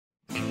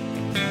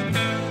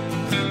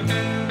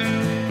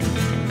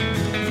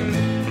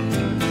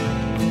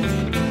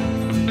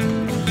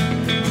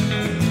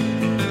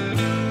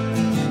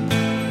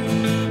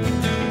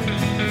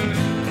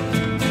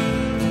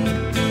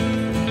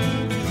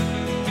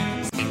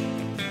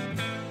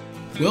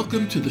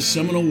Welcome to the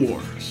Seminole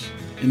Wars.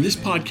 In this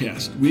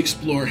podcast, we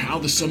explore how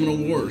the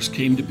Seminole Wars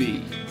came to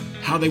be,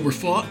 how they were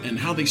fought, and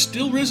how they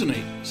still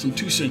resonate some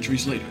 2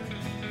 centuries later.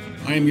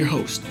 I am your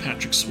host,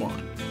 Patrick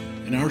Swan,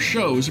 and our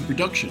show is a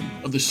production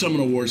of the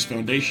Seminole Wars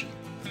Foundation,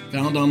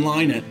 found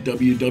online at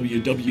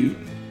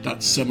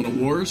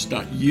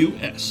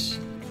www.seminolewars.us.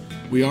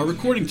 We are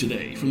recording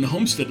today from the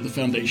homestead of the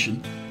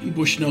Foundation in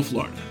Bushnell,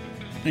 Florida.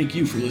 Thank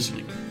you for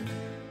listening.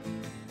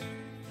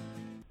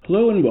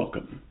 Hello and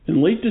welcome.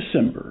 In late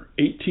December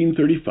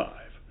 1835,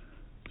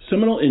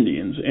 Seminole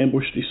Indians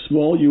ambushed a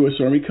small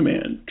U.S. Army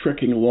command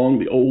trekking along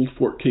the old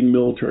Fort King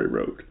military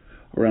road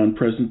around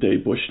present-day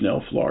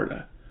Bushnell,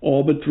 Florida.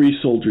 All but 3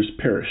 soldiers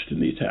perished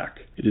in the attack.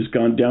 It has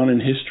gone down in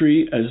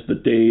history as the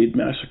Dade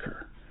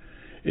Massacre.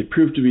 It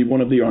proved to be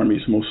one of the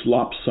Army's most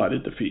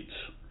lopsided defeats.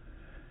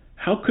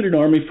 How could an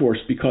Army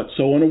force be caught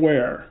so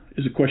unaware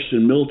is a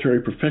question military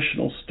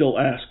professionals still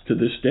ask to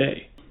this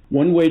day.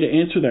 One way to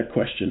answer that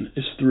question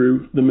is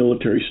through the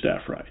Military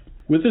Staff Ride.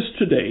 With us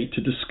today to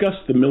discuss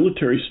the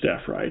Military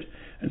Staff Ride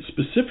and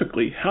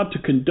specifically how to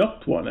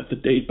conduct one at the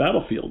Dade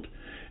battlefield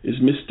is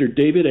Mr.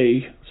 David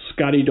A.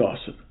 Scotty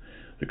Dawson,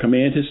 the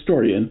command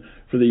historian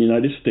for the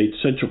United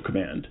States Central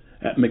Command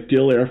at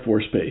MacDill Air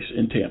Force Base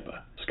in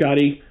Tampa.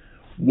 Scotty,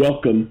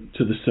 welcome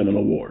to the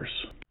Seminole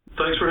Wars.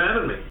 Thanks for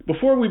having me.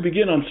 Before we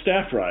begin on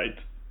Staff Ride,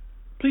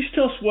 please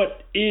tell us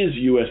what is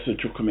U.S.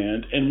 Central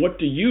Command and what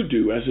do you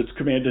do as its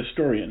command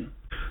historian?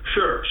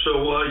 Sure. So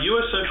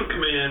U.S. Central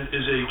Command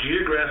is a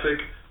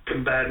geographic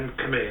combatant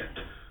command.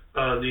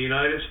 The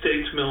United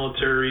States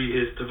military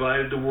has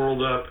divided the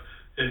world up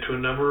into a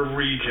number of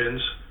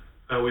regions.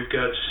 We've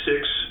got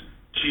 6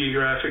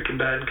 geographic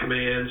combatant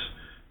commands: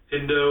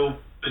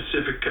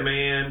 Indo-Pacific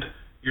Command,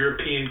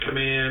 European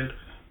Command,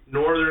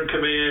 Northern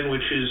Command,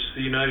 which is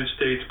the United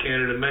States,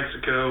 Canada,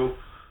 Mexico,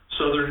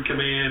 Southern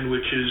Command,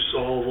 which is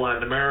all of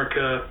Latin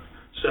America,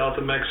 south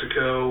of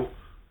Mexico,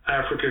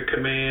 Africa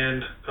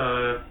Command,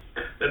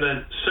 and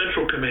then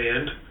Central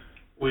Command,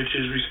 which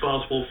is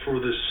responsible for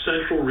the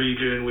central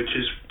region, which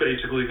is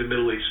basically the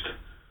Middle East.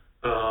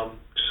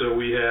 So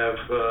we have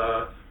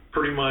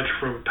pretty much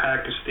from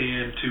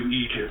Pakistan to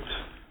Egypt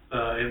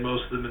in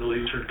most of the Middle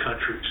Eastern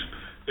countries.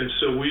 And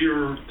so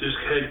this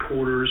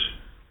headquarters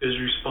is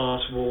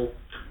responsible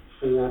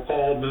for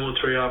all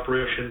military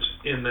operations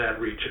in that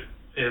region.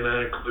 And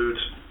that includes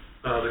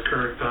the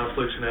current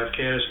conflicts in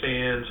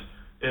Afghanistan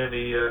and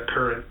the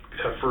current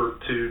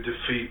effort to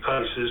defeat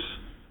ISIS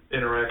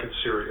in Iraq and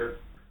Syria.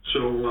 So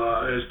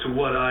as to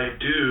what I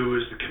do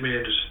as the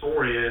command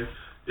historian,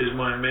 is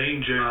my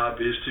main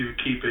job is to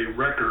keep a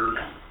record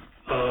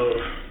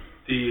of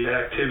the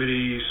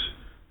activities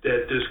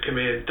that this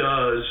command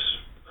does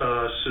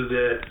so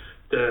that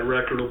that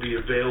record will be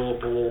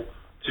available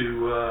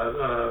to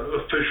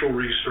official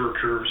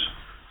researchers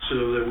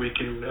so that we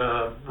can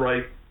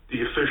write the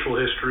official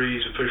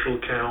histories, official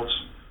accounts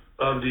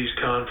of these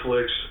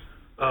conflicts,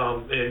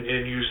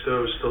 and use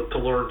those to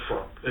learn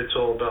from. It's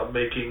all about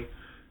making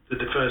the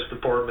Defense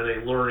Department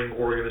a learning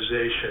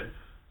organization.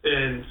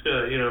 And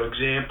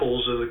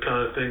examples of the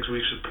kind of things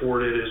we've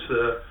supported is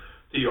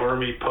the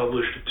Army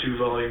published a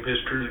 2-volume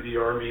history of the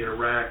Army in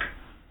Iraq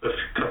a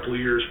couple of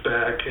years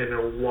back, and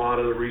a lot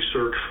of the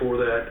research for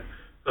that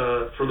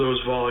for those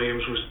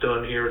volumes was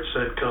done here at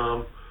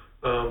CENTCOM.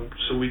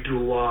 So we do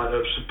a lot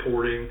of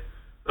supporting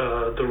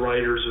the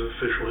writers of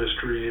official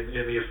history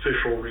and the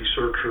official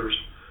researchers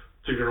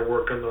who are going to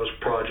work on those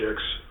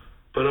projects.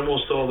 But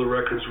almost all the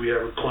records we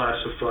have are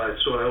classified,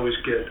 so I always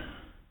get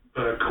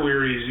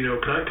queries,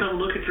 can I come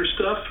look at your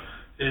stuff?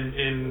 And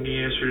the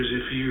answer is,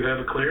 if you have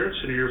a clearance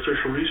and you're an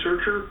official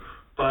researcher,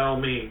 by all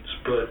means.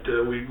 But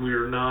we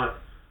are not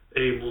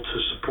able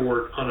to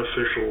support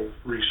unofficial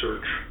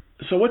research.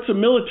 So what's a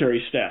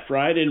military staff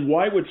ride, and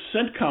why would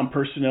CENTCOM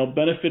personnel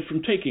benefit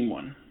from taking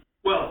one?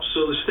 Well,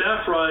 so the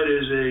staff ride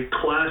is a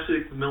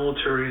classic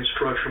military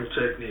instructional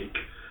technique.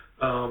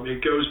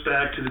 It goes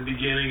back to the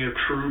beginning of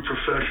true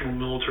professional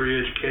military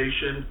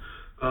education.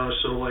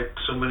 So like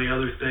so many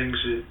other things,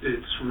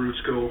 its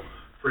roots go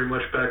very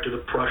much back to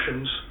the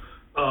Prussians.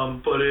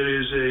 But it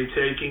is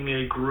taking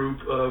a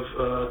group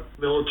of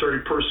military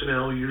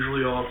personnel,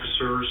 usually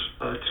officers,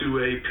 to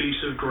a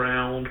piece of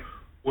ground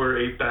where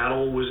a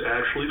battle was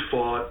actually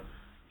fought,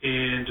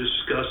 and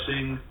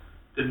discussing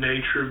the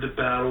nature of the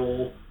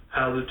battle,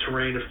 how the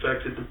terrain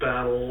affected the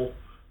battle,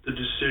 the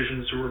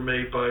decisions that were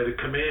made by the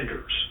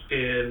commanders.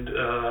 And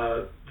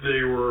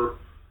they were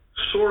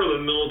sort of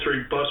a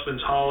military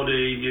busman's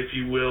holiday, if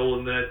you will,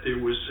 in that there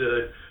was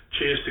a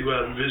chance to go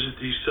out and visit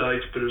these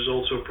sites, but it was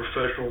also a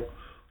professional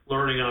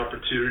learning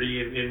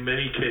opportunity in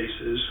many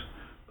cases.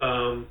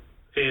 And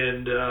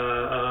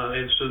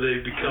so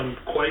they've become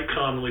quite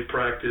commonly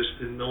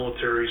practiced in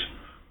militaries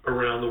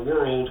around the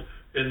world,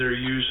 and they're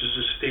used as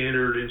a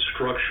standard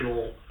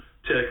instructional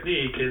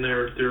technique, and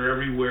they're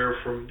everywhere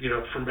from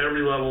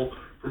every level,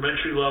 from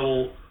entry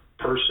level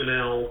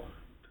personnel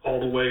all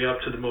the way up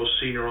to the most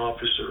senior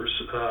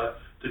officers.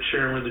 The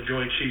chairman of the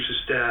Joint Chiefs of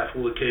Staff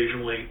will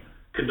occasionally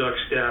conduct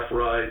staff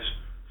rides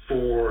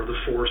for the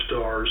 4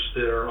 stars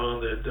that are on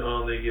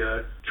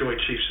the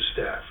Joint Chiefs of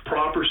Staff.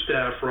 Proper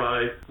staff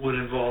ride would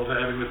involve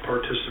having the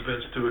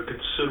participants do a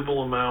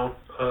considerable amount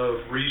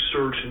of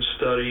research and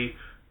study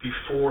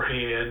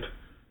beforehand,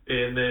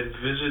 and then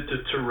visit the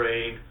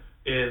terrain,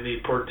 and the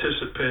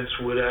participants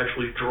would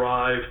actually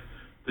drive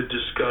the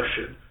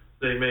discussion.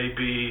 They may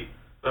be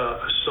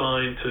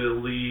assigned to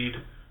lead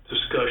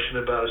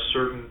discussion about a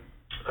certain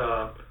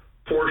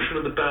portion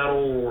of the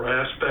battle or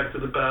aspect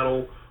of the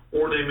battle,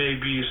 or they may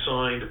be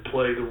assigned to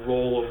play the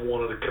role of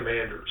one of the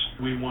commanders.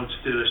 We once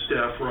did a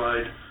staff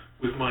ride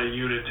with my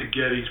unit to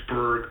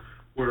Gettysburg,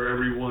 where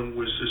everyone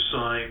was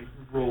assigned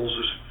roles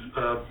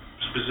as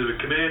specific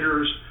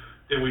commanders,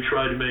 and we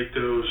tried to make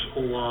those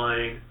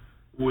align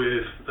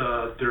with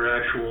their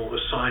actual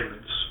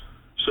assignments.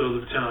 So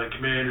the battalion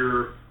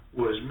commander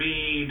was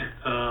Meade,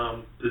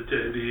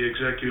 the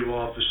executive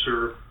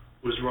officer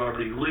was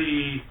Robert E.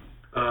 Lee,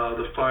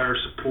 the fire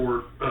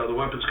support, the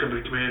weapons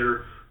company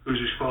commander, who's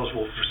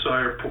responsible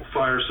for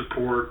fire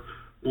support,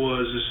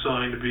 was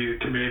assigned to be the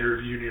commander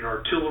of Union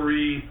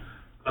Artillery.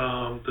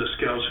 The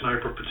Scout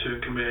Sniper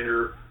Platoon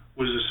commander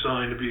was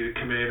assigned to be the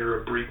commander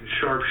of Breton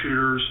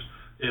Sharpshooters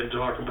and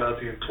talk about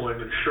the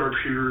employment of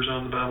sharpshooters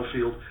on the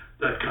battlefield,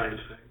 that kind of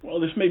thing.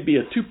 Well, this may be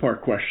a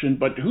two-part question,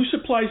 but who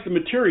supplies the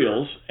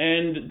materials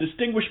and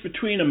distinguish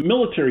between a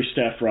military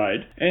staff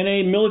ride and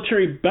a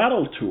military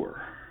battle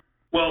tour?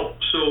 Well,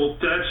 so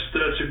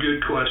that's a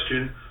good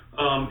question.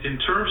 In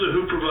terms of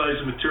who provides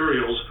the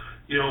materials,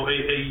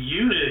 a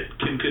unit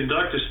can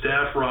conduct a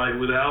staff ride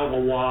without a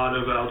lot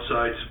of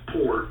outside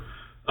support,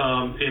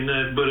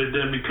 but it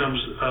then becomes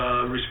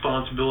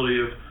responsibility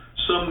of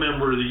some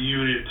member of the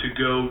unit to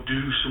go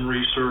do some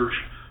research,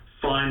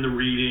 find the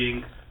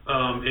reading,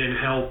 and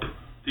help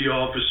the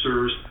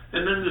officers.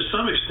 And then to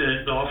some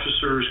extent,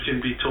 officers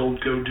can be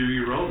told, go do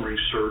your own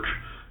research.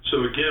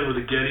 So again, with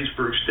the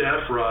Gettysburg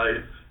staff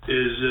ride,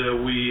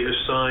 we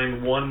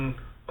assign one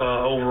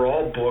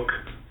overall book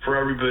for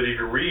everybody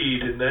to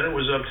read, and then it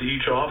was up to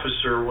each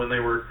officer when they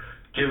were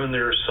given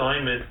their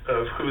assignment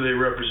of who they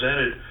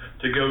represented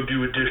to go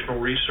do additional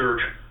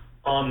research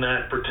on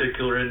that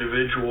particular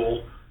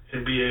individual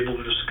and be able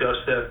to discuss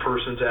that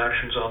person's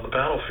actions on the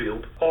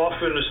battlefield.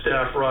 Often a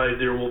staff ride,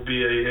 there will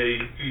be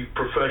a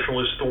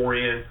professional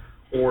historian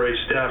or a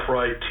staff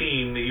ride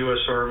team. The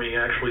U.S. Army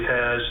actually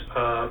has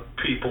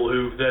people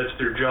who, that's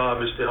their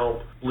job, is to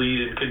help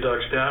lead and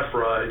conduct staff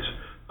rides,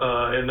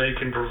 and they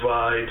can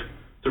provide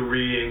the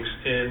readings.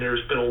 And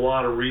there's been a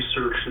lot of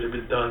research that have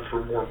been done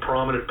for more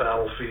prominent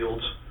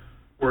battlefields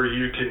where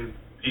you can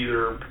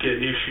either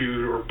get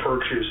issued or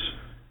purchase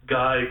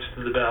guides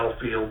to the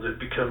battlefield that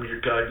become your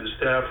guide to the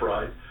staff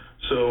ride.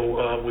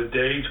 So with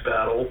Dade's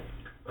battle,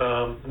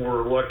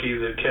 we're lucky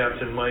that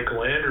Captain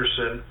Michael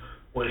Anderson,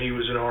 when he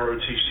was an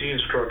ROTC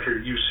instructor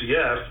at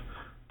UCF,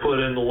 put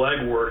in the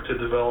legwork to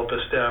develop a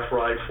staff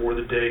ride for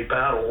the Dade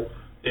battle,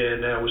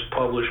 and that was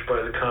published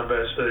by the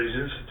Combat Studies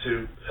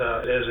Institute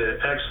as an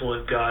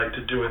excellent guide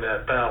to doing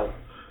that battle.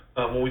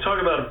 When we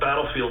talk about a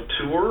battlefield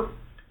tour,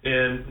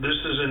 and this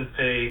isn't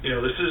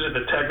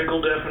a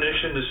technical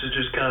definition, this is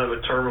just kind of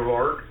a term of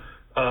art,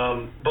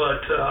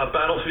 but a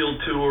battlefield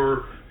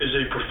tour is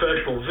a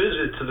professional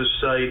visit to the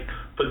site,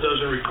 but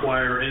doesn't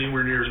require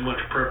anywhere near as much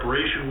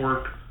preparation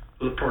work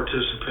for the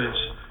participants,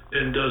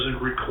 and doesn't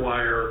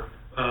require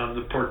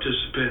the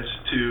participants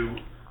to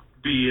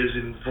be as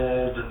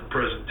involved in the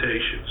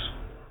presentations.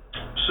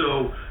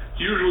 So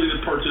usually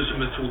the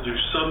participants will do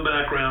some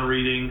background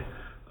reading,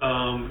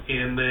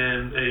 and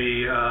then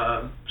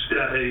a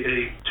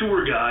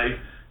tour guide,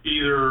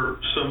 either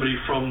somebody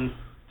from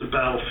the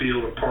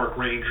battlefield, a park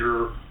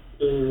ranger,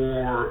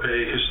 or a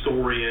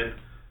historian,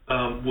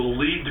 will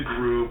lead the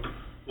group,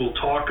 will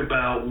talk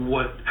about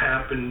what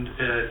happened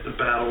at the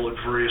battle at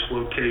various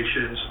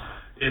locations,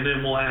 and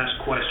then we'll ask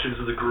questions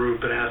of the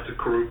group and ask the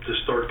group to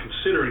start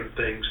considering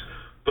things,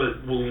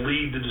 but we'll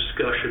lead the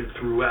discussion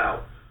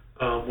throughout.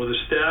 With a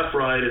staff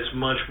ride, it's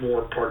much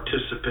more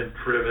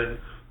participant-driven,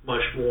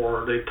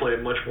 they play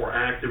a much more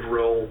active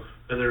role,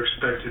 and they're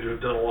expected to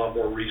have done a lot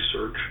more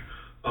research.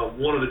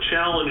 One of the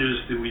challenges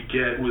that we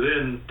get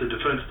within the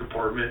Defense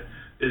Department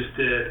is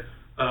that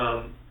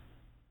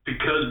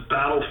because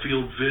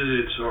battlefield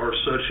visits are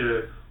such a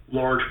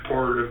large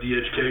part of the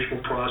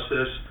educational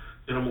process,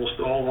 and almost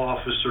all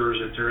officers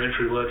at their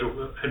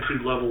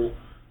entry-level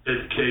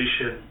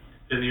education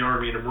in the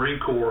Army and the Marine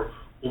Corps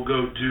will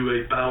go do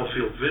a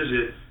battlefield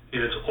visit,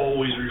 and it's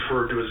always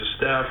referred to as a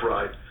staff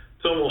ride.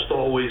 It's almost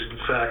always, in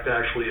fact,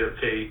 actually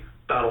a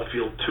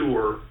battlefield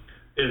tour,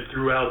 and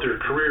throughout their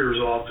careers,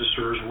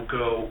 officers will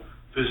go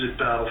visit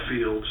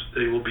battlefields.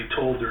 They will be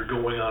told they're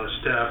going on a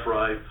staff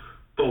ride,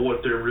 but what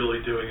they're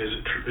really doing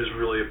is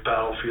really a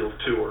battlefield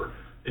tour.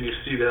 And you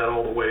see that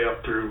all the way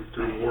up through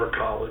War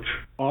College.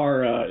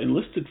 Are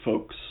enlisted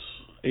folks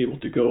able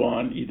to go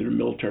on either a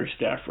military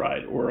staff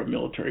ride or a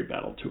military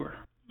battle tour?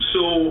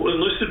 So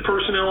enlisted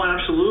personnel,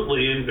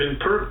 absolutely, and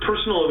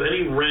personnel of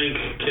any rank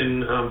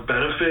can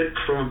benefit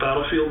from a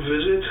battlefield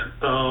visit.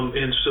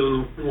 And so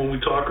when we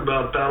talk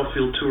about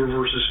battlefield tour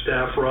versus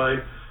staff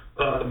ride,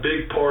 a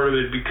big part of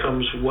it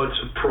becomes what's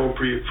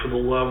appropriate for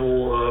the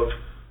level of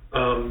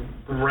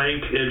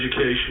rank,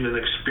 education, and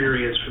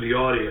experience for the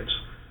audience.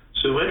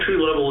 So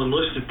entry-level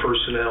enlisted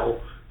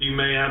personnel, you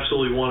may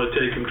absolutely want to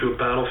take them to a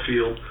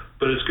battlefield,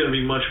 but it's going to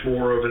be much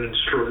more of an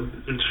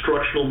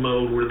instructional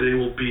mode where they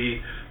will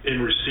be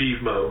in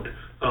receive mode,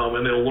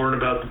 and they'll learn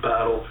about the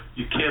battle.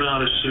 You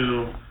cannot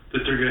assume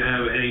that they're going to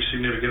have any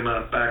significant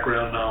amount of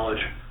background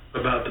knowledge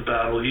about the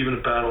battle, even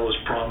a battle as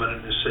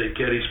prominent as, say,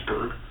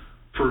 Gettysburg.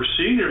 For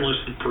senior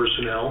enlisted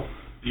personnel,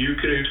 you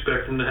can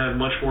expect them to have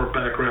much more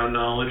background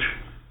knowledge,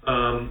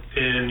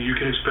 and you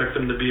can expect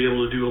them to be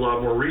able to do a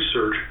lot more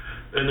research.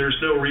 And there's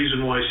no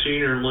reason why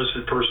senior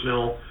enlisted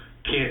personnel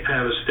can't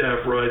have a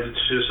staff ride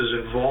that's just as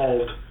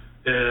involved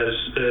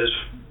as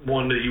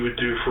one that you would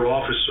do for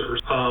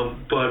officers.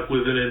 But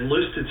with an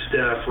enlisted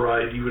staff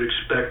ride, you would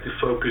expect the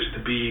focus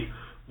to be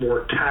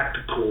more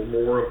tactical,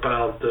 more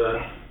about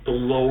the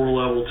lower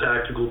level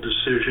tactical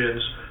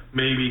decisions,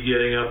 maybe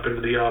getting up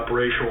into the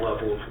operational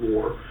level of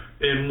war.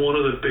 And one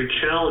of the big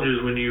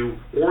challenges when you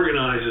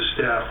organize a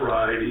staff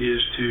ride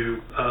is to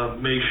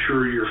make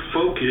sure your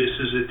focus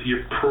is at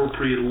the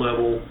appropriate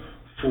level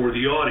for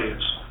the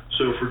audience.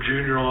 So for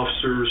junior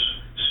officers,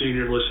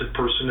 senior enlisted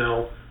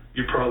personnel,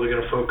 you're probably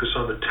going to focus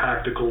on the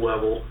tactical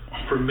level.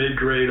 For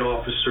mid-grade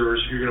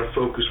officers, you're going to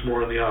focus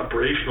more on the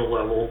operational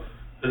level.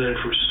 And then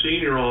for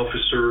senior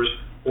officers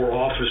or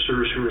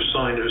officers who are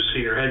assigned to a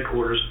senior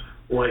headquarters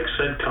like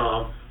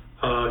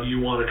CENTCOM,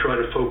 you want to try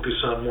to focus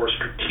on more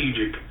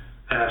strategic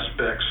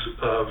aspects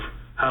of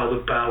how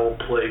the battle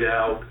played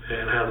out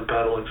and how the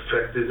battle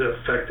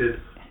affected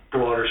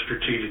broader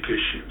strategic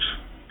issues.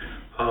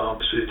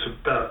 So it's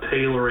about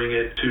tailoring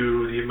it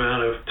to the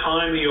amount of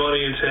time the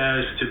audience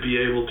has to be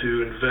able to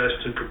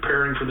invest in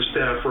preparing for the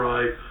staff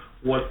ride,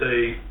 what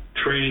the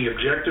training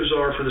objectives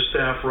are for the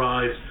staff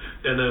ride,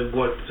 and then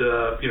what's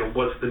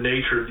the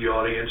nature of the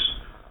audience,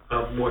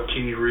 what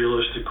can you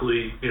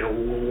realistically,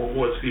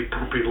 what's the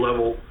appropriate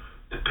level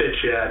to pitch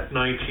at.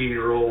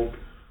 19-year-old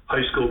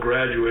high school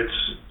graduates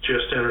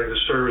just entering the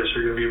service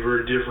are going to be a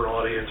very different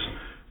audience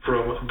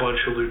from a bunch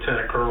of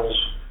lieutenant colonels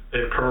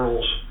and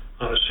colonels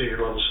on a senior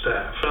level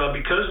staff.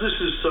 Because this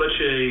is such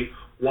a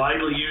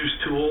widely used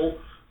tool,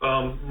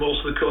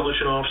 most of the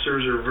coalition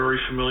officers are very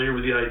familiar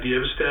with the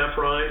idea of a staff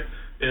ride,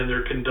 and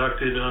they're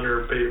conducted under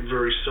a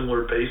very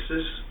similar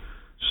basis.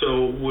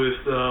 So with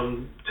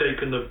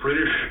taking the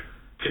British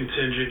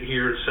contingent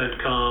here at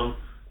CENTCOM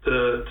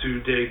to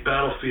Dade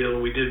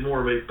Battlefield, we did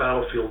more of a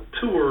battlefield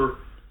tour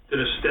than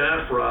a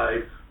staff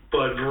ride,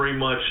 but very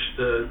much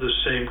the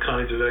same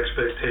kinds of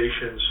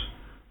expectations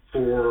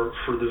for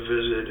the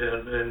visit,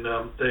 and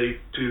they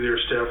do their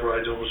staff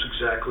rides almost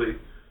exactly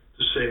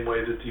the same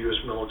way that the U.S.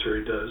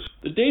 military does.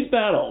 The Dade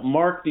Battle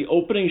marked the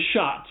opening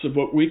shots of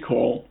what we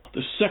call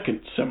the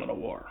Second Seminole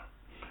War.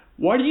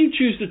 Why do you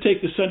choose to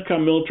take the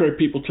CENTCOM military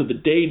people to the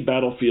Dade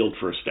battlefield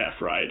for a staff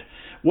ride?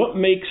 What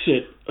makes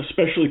it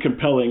especially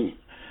compelling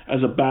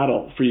as a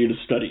battle for you to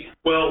study?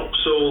 Well,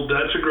 so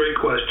that's a great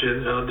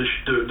question.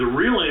 The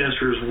real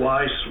answer is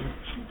why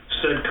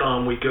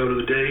CENTCOM we go to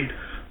the Dade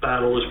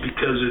battle is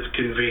because it's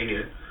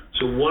convenient.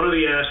 So one of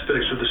the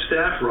aspects of the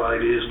staff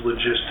ride is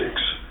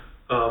logistics.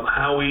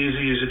 How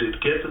easy is it to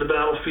get to the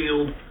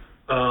battlefield?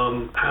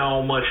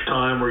 How much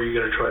time are you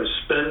going to try to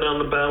spend on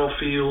the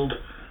battlefield?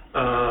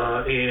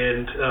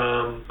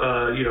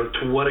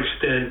 To what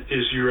extent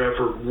is your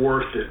effort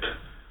worth it?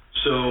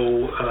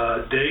 So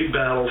Dade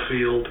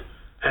Battlefield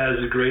has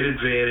a great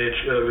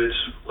advantage of it's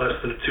less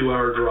than a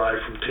 2-hour drive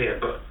from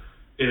Tampa.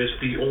 And it's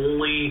the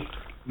only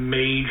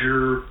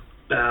major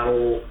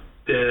battle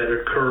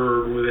that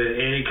occurred within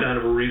any kind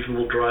of a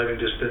reasonable driving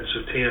distance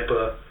of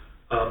Tampa.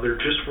 There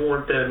just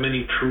weren't that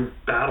many true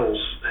battles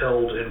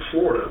held in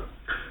Florida.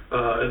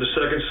 And the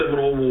Second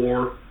Seminole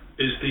War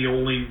is the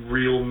only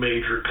real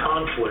major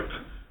conflict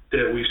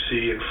that we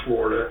see in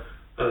Florida.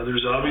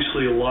 There's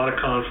obviously a lot of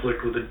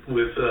conflict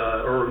with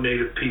our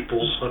native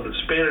peoples under the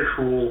Spanish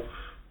rule,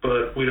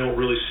 but we don't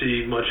really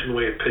see much in the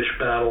way of pitched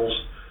battles.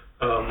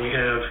 We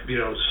have,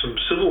 some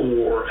Civil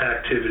War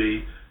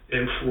activity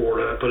in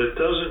Florida, but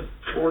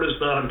Florida's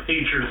not a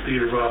major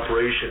theater of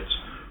operations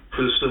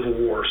for the Civil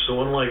War.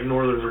 So unlike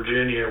Northern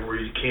Virginia, where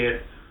you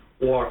can't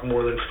walk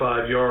more than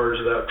 5 yards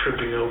without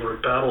tripping over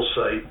a battle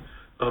site,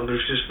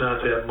 there's just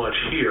not that much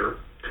here.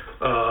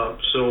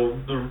 So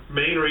the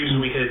main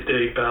reason we hit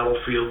Dade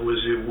Battlefield was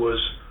it was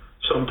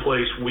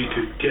someplace we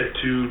could get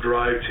to,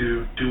 drive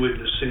to, do it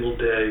in a single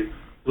day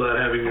without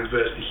having to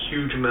invest a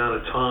huge amount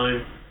of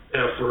time,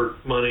 effort,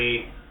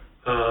 money,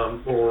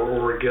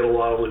 or get a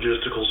lot of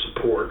logistical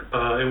support.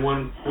 And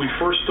when we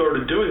first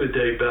started doing the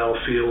Dade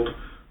Battlefield,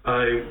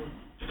 I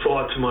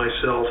thought to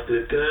myself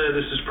that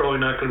this is probably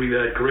not going to be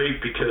that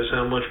great because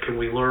how much can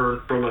we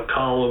learn from a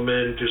column of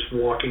men just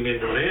walking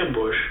into an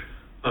ambush?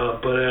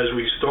 But as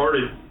we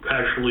started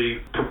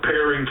actually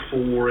preparing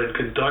for and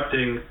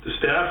conducting the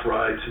staff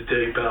rides at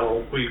Dade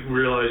Battle, we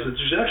realized that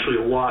there's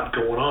actually a lot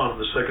going on in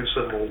the Second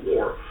Seminole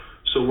War.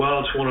 So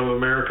while it's one of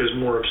America's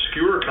more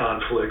obscure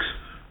conflicts,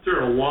 there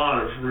are a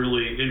lot of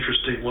really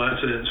interesting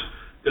lessons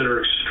that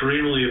are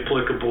extremely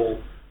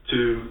applicable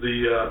to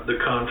the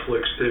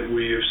conflicts that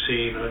we have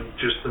seen in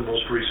just the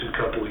most recent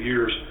couple of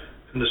years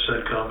in the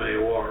CENTCOM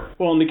AOR.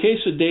 Well, in the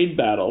case of Dade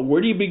Battle,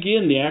 where do you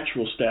begin the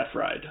actual staff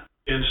ride?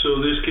 And so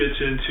this gets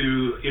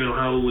into,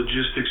 how the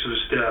logistics of a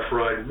staff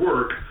ride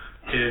work.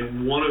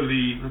 And one of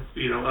the,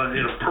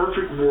 in a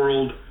perfect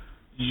world,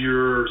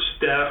 your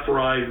staff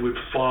ride would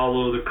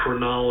follow the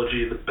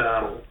chronology of the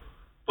battle.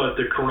 But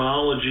the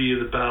chronology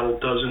of the battle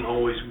doesn't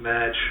always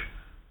match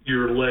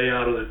your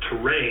layout of the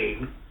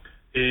terrain.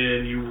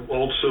 And you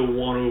also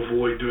want to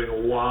avoid doing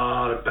a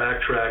lot of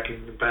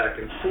backtracking back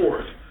and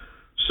forth.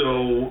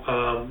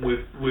 So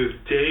with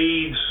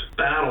Dade's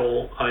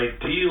battle,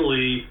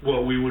 ideally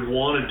what we would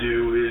want to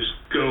do is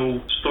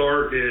go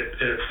start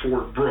at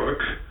Fort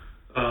Brooke,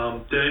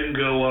 then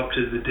go up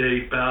to the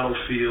Dade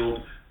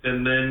battlefield,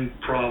 and then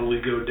probably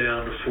go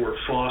down to Fort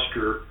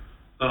Foster,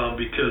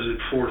 because at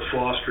Fort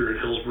Foster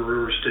at Hillsborough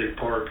River State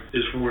Park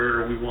is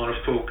where we want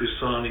to focus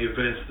on the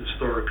events that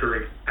start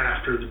occurring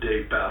after the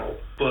Dade battle.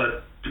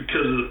 But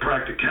because of the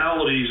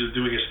practicalities of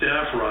doing a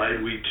staff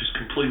ride, we just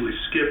completely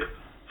skip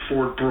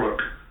Fort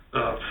Brooke.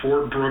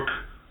 Fort Brooke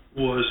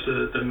was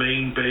the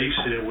main base,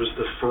 and it was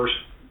the first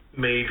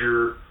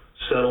major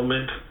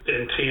settlement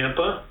in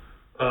Tampa.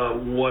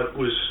 What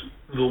was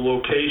the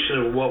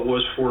location of what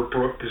was Fort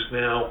Brooke is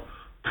now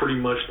pretty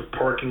much the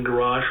parking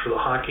garage for the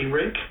hockey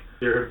rink.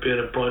 There have been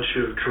a bunch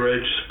of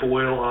dredge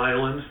spoil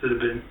islands that have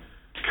been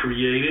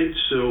created.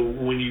 So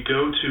when you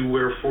go to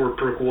where Fort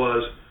Brooke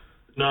was,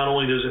 not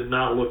only does it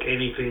not look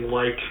anything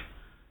like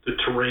the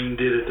terrain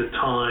did at the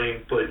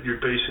time, but you're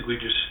basically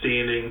just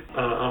standing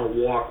on a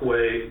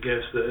walkway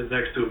next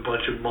to a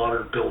bunch of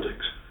modern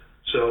buildings.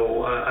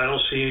 So I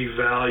don't see any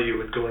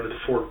value in going to the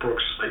Fort Brooke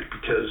site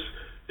because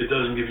it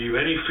doesn't give you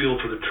any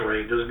feel for the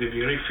terrain, doesn't give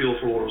you any feel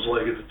for what it was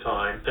like at the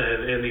time,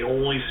 and the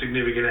only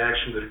significant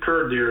action that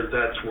occurred there,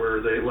 that's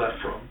where they left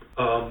from.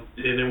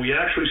 And then we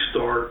actually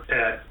start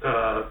at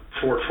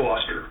Fort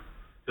Foster,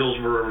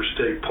 Hillsborough River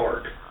State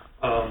Park.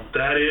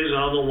 That is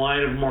on the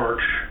line of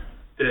march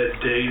that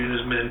Dade and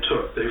his men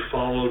took. They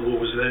followed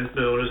what was then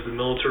known as the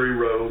Military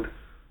Road,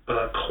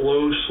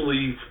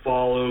 closely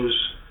follows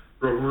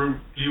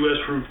U.S.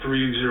 Route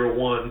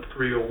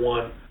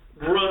 301,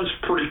 runs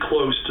pretty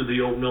close to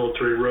the old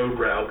Military Road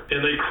route,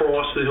 and they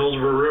cross the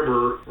Hillsborough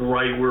River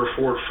right where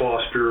Fort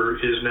Foster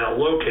is now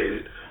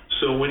located.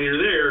 So when you're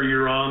there,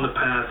 you're on the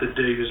path that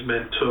Dade and his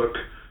men took,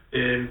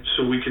 and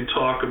so we can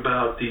talk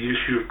about the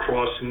issue of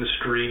crossing the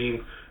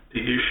stream,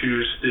 the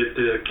issues that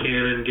the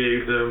cannon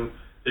gave them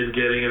in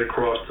getting it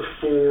across the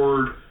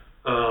ford.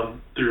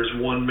 There's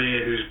one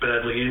man who's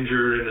badly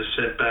injured and is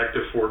sent back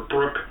to Fort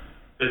Brooke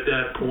at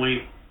that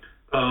point.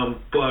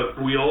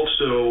 But we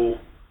also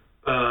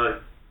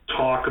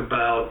talk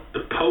about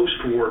the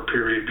post-war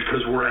period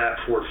because we're at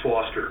Fort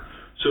Foster.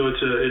 So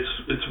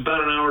it's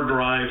about an hour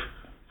drive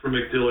from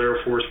MacDill Air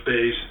Force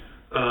Base.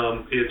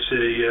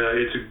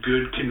 It's a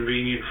good,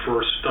 convenient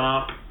first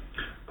stop,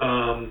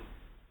 and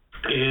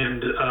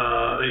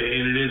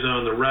it is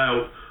on the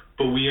route.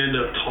 But we end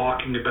up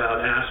talking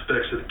about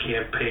aspects of the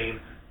campaign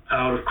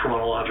out of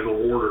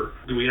chronological order.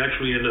 We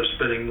actually end up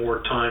spending more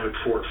time at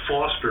Fort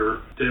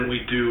Foster than we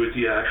do at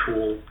the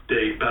actual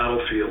Dade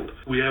battlefield.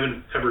 We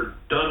haven't ever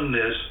done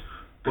this,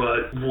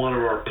 but one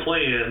of our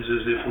plans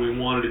is if we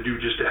wanted to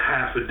do just a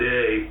half a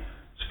day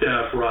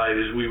staff ride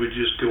is we would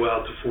just go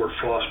out to Fort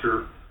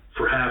Foster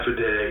for half a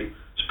day,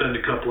 spend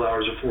a couple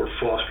hours at Fort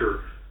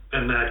Foster,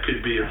 and that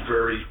could be a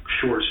very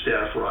short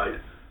staff ride.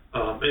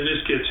 And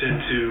this gets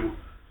into,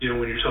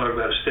 when you're talking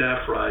about a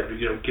staff ride,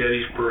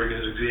 Gettysburg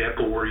is an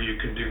example where you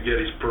can do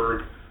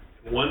Gettysburg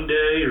in one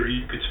day, or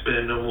you could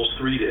spend almost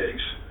 3 days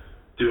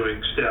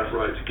doing staff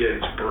rides at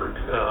Gettysburg.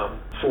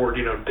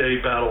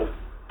 Dade battle,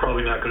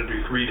 probably not going to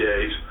do 3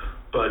 days,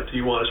 but do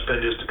you want to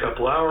spend just a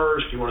couple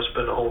hours? Do you want to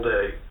spend a whole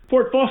day?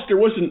 Fort Foster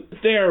wasn't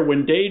there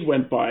when Dade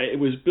went by. It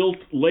was built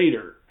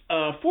later.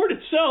 Fort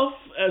itself,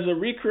 as a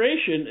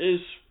recreation, is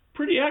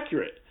pretty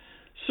accurate.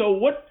 So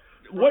what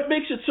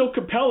makes it so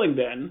compelling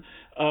then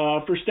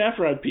for staff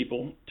ride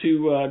people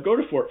to go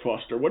to Fort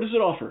Foster? What does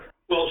it offer?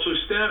 Well,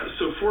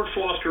 so Fort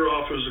Foster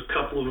offers a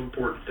couple of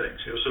important things.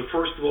 So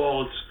first of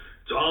all,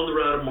 it's on the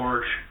route of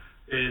march,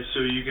 and so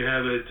you can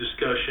have a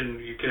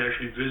discussion. You can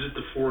actually visit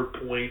the ford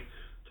point,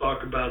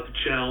 talk about the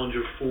challenge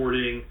of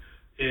fording,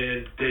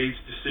 and Dade's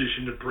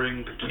decision to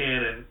bring the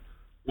cannon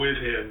with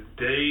him.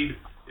 Dade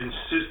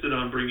insisted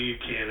on bringing a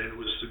cannon. It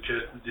was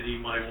suggested that he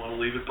might want to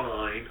leave it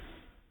behind.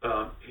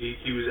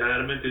 He was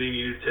adamant that he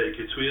needed to take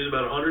it. So he has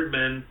about 100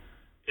 men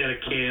and a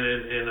cannon,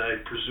 and I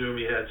presume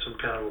he had some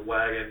kind of a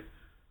wagon.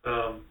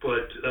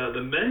 But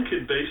the men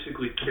could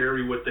basically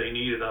carry what they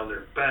needed on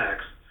their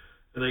backs,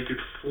 and they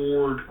could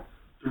ford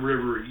the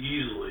river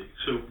easily.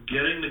 So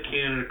getting the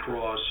cannon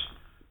across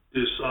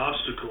this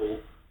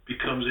obstacle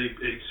becomes a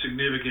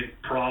significant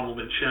problem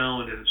and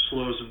challenge, and it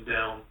slows them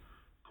down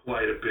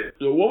quite a bit.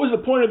 So what was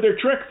the point of their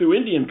trek through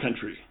Indian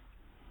country?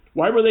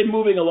 Why were they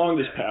moving along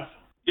this path?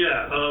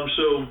 Yeah,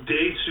 so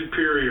Dade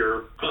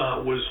Superior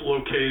was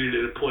located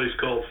at a place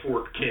called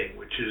Fort King,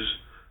 which is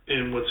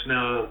in what's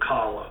now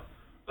Ocala.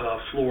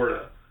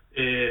 Florida,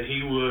 and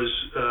he was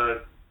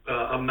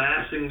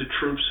amassing the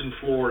troops in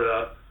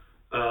Florida,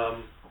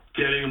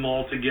 getting them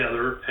all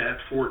together at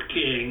Fort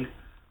King,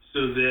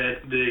 so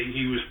that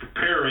he was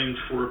preparing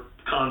for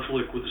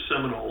conflict with the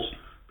Seminoles,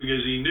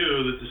 because he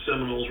knew that the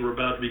Seminoles were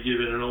about to be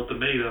given an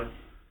ultimatum,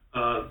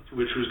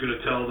 which was going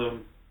to tell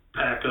them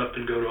pack up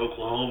and go to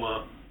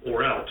Oklahoma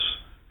or else,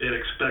 and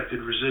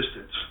expected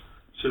resistance.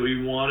 So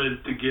he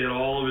wanted to get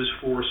all of his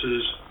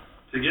forces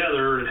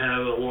together and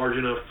have a large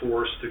enough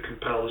force to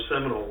compel the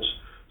Seminoles.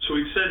 So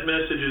he sent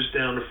messages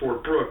down to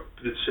Fort Brooke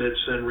that said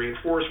send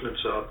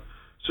reinforcements up.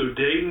 So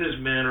Dade and his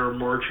men are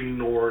marching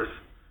north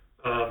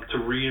to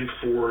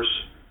reinforce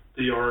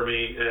the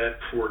army at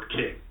Fort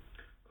King.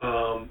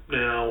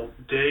 Now,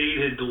 Dade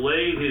had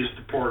delayed his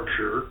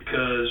departure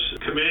because the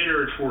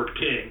commander at Fort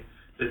King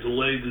had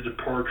delayed the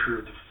departure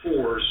of the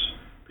force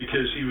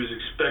because he was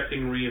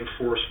expecting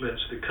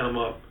reinforcements to come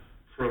up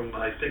from,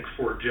 I think,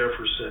 Fort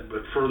Jefferson,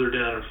 but further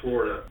down in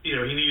Florida. You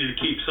know, he needed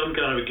to keep some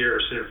kind of a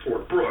garrison at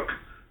Fort Brooke,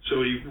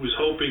 so he was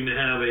hoping to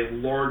have a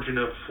large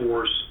enough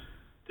force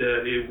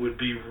that it would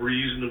be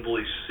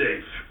reasonably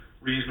safe,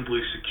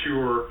 reasonably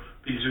secure,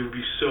 because it would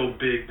be so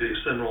big the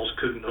Seminoles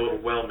couldn't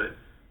overwhelm it.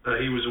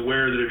 He was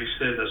aware that if he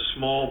sent a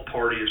small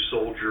party of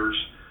soldiers,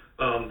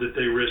 that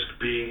they risked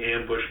being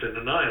ambushed and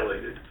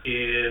annihilated.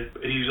 And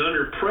he's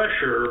under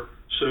pressure,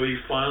 so he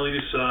finally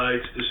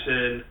decides to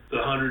send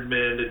the 100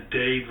 men that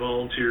Dade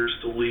volunteers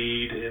to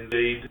lead, and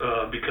Dade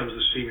becomes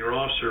the senior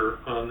officer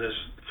on this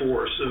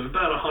force of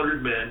about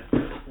 100 men,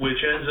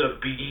 which ends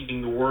up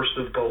being the worst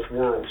of both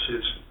worlds.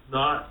 It's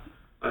not,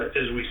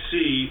 as we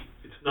see,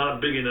 it's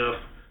not big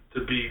enough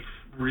to be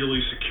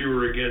really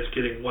secure against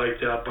getting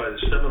wiped out by the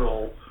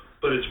Seminole,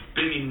 but it's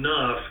big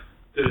enough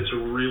that it's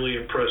a really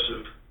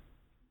impressive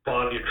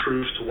body of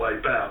troops to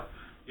wipe out.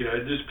 You know,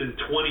 had this been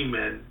 20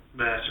 men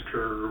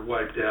massacred or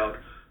wiped out,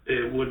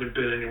 it wouldn't have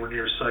been anywhere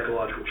near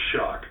psychological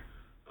shock.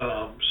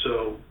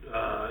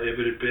 If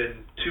it had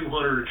been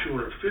 200 or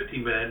 250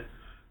 men,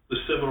 the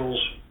Seminoles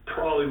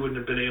probably wouldn't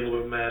have been able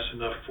to amass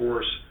enough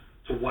force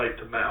to wipe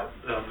them out.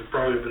 They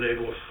probably would have been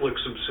able to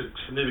inflict some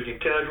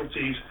significant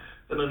casualties,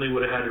 and then they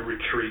would have had to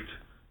retreat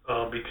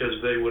because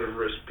they would have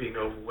risked being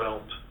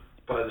overwhelmed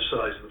by the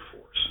size of the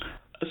force.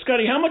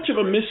 Scotty, how much of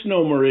a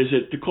misnomer is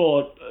it to call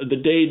it the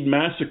Dade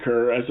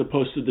Massacre as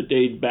opposed to the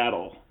Dade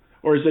Battle?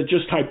 Or is it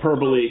just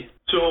hyperbole?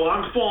 So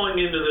I'm falling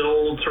into the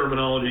old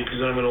terminology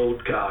because I'm an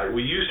old guy.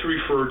 We used to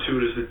refer to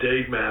it as the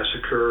Dade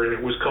Massacre, and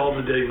it was called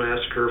the Dade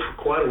Massacre for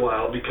quite a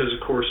while because,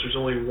 of course, there's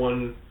only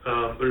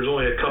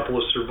a couple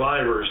of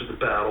survivors of the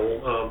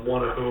battle,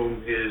 one of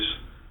whom is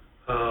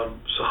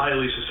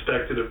highly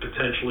suspected of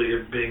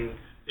potentially being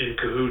in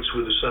cahoots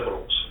with the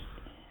Seminoles.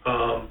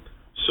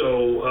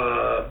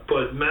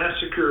 But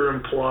massacre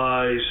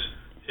implies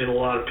in a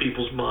lot of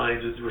people's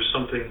minds that there was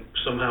something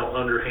somehow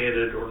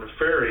underhanded or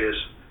nefarious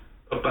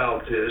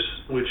about this,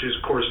 which is,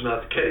 of course,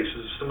 not the case.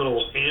 The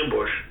Seminoles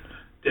ambush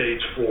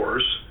Dade's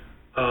force,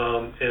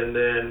 and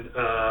then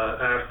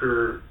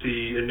after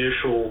the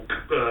initial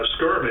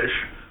skirmish,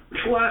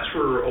 which lasts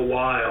for a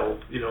while,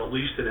 at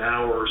least an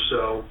hour or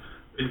so,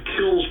 and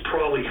kills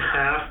probably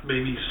half,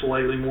 maybe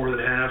slightly more than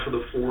half of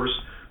the force,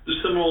 the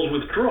Seminoles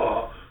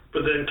withdraw.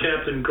 But then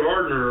Captain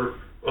Gardner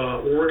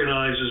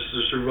organizes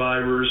the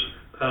survivors,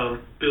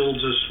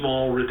 builds a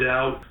small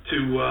redoubt to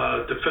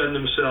defend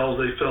themselves.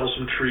 They fell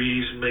some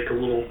trees and make a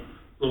little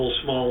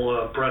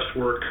small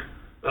breastwork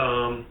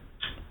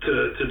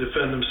to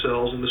defend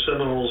themselves. And the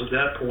Seminoles at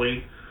that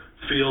point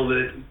feel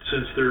that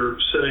since they're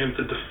setting up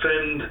to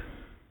defend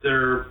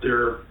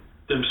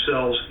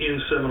themselves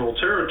in Seminole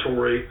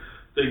territory,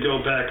 they go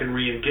back and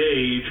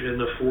re-engage, and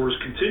the force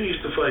continues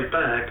to fight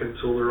back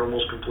until they're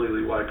almost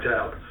completely wiped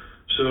out.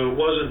 So it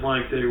wasn't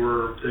like they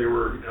were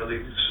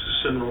the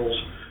Seminoles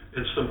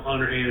in some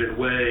underhanded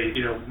way,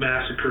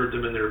 massacred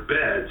them in their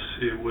beds.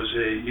 It was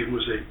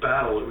a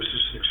battle. It was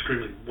just an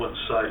extremely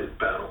one-sided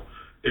battle.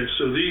 And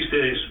so these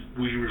days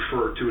we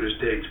refer to it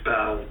as Dade's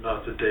Battle,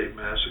 not the Dade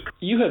Massacre.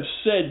 You have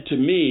said to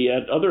me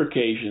at other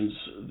occasions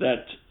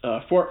that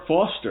Fort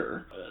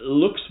Foster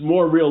looks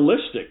more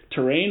realistic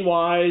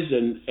terrain-wise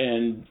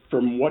and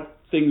from what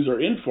things are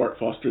in Fort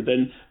Foster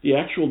than the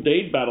actual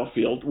Dade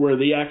battlefield where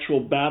the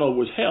actual battle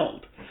was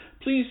held.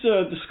 Please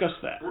discuss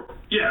that.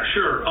 Yeah,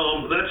 sure.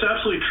 That's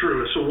absolutely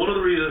true. So one of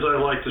the reasons I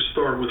like to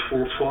start with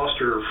Fort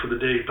Foster for the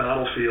Dade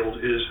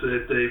battlefield is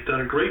that they've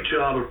done a great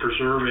job of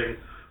preserving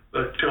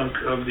a chunk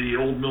of the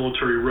old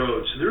military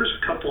road. So there's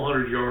a couple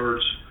hundred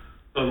yards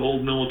of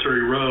old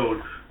military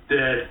road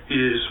that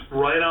is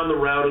right on the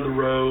route of the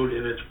road,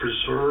 and it's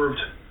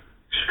preserved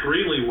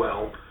extremely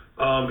well.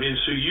 And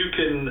so you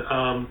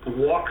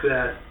can walk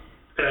that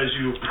as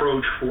you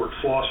approach Fort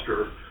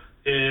Foster.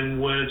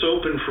 And when it's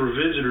open for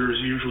visitors,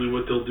 usually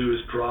what they'll do is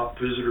drop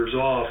visitors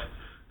off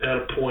at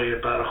a point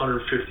about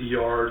 150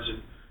 yards and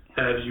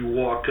have you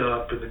walk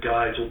up, and the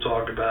guides will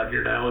talk about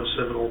you're now in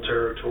Seminole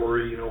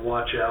territory,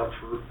 watch out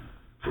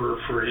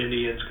for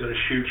Indians going to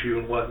shoot you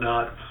and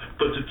whatnot.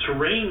 But the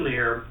terrain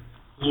there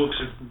looks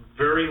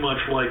very much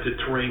like the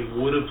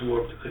terrain would have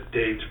looked at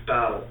Dade's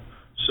battle.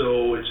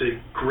 So it's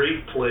a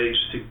great place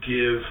to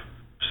give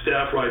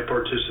staff ride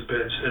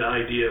participants an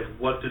idea of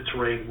what the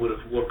terrain would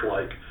have looked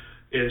like.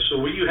 And so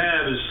what you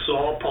have is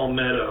saw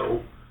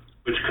palmetto,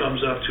 which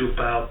comes up to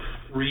about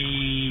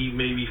 3,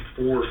 maybe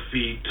 4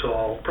 feet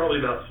tall, probably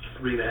about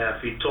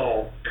 3.5 feet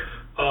tall.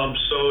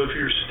 So if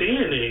you're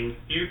standing,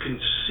 you can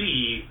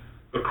see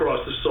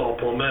across the saw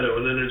palmetto,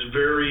 and then it's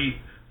very,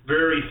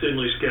 very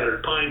thinly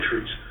scattered pine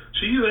trees.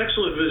 So you have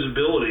excellent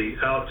visibility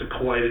out to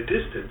quite a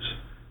distance.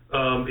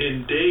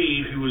 And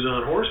Dave, who was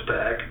on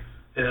horseback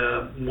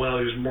while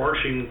he was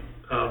marching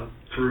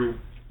through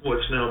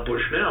what's now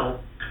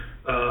Bushnell,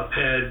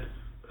 had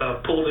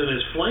pulled in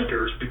his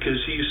flankers because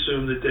he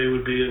assumed that they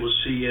would be able to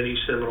see any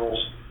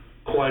Seminoles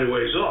quite a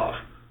ways off.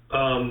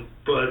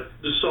 But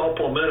the saw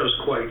palmetto is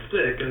quite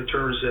thick, and it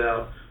turns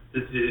out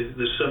that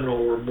the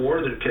Seminole were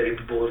more than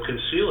capable of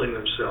concealing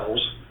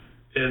themselves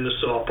in the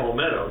saw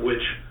palmetto,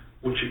 which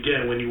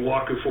again, when you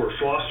walk to Fort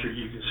Foster,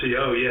 you can see,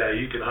 oh yeah,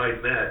 you can hide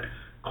in that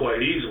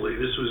quite easily.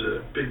 This was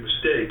a big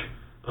mistake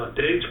on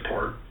Dave's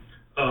part.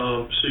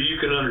 So you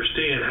can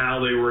understand how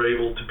they were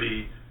able to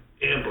be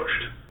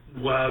ambushed,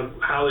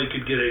 how they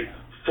could get a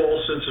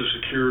false sense of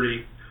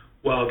security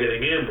while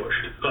getting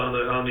ambushed.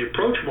 On the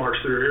approach march,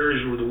 there are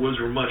areas where the woods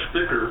were much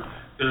thicker,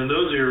 and in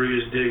those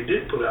areas Dave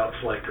did put out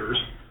flankers,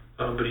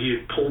 but he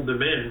had pulled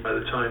them in by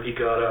the time he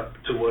got up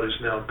to what is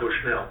now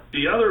Bushnell.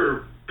 The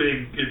other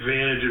big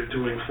advantage of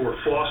doing Fort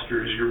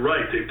Foster is, you're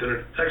right, they've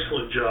done an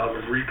excellent job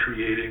of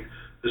recreating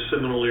the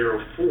Seminole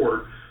era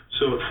fort.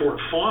 So at Fort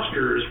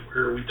Foster is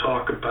where we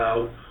talk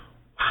about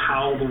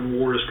how the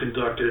war is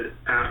conducted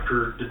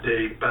after the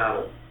Dade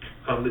Battle.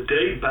 The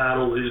Dade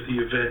Battle is the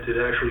event that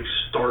actually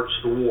starts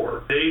the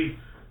war. Dade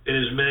and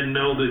his men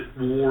know that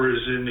war is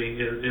in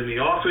the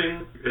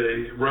offing.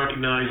 They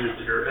recognize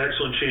that there's an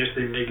excellent chance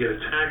they may get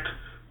attacked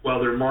while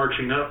they're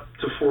marching up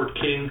to Fort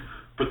King,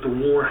 but the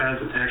war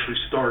hasn't actually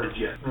started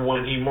yet.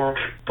 When he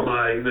marched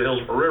by the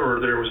Hillsborough River,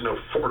 there was no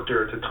fort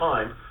there at the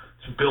time.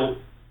 It's built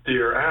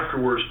there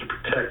afterwards to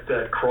protect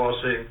that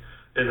crossing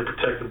and to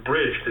protect the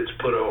bridge that's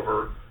put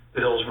over the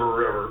Hillsborough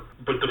River.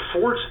 But the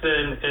forts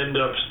then end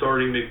up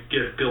starting to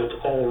get built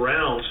all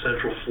around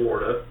Central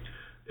Florida,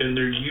 and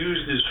they're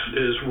used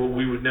as what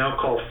we would now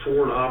call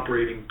forward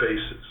operating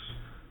bases,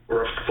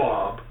 or a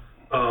FOB.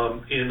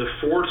 And the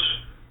forts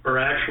are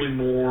actually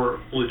more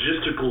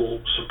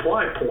logistical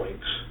supply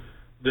points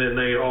than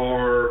they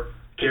are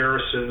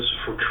garrisons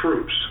for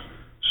troops.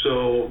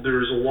 So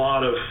there's a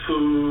lot of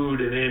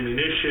food and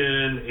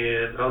ammunition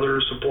and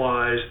other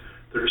supplies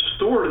that are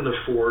stored in the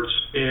forts,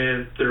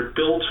 and they're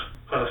built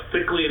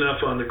thickly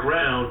enough on the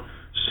ground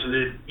so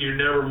that you're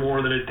never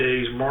more than a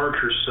day's march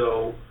or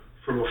so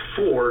from a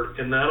fort,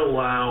 and that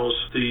allows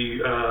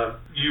the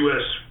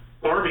U.S.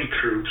 Army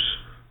troops,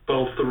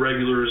 both the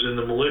regulars and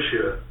the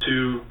militia,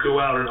 to go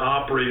out and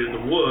operate in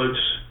the woods,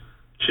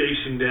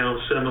 chasing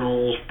down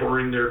Seminoles,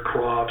 burning their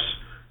crops,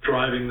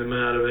 driving them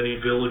out of any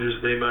villages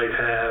they might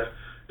have,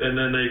 and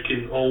then they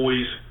can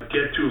always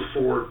get to a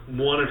fort,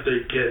 one, if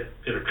they get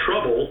into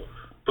trouble,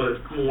 but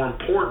more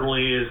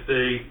importantly is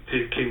they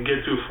can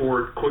get to a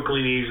fort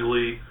quickly and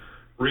easily,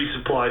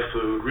 resupply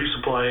food,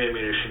 resupply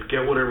ammunition,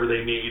 get whatever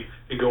they need,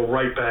 and go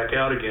right back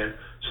out again.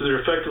 So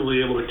they're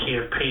effectively able to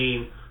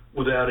campaign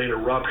without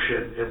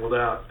interruption and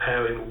without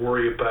having to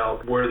worry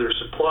about where their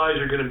supplies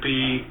are going to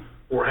be,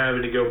 or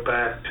having to go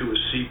back to a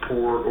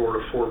seaport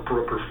or to Fort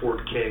Brooke or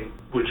Fort King,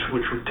 which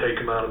would take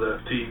them out of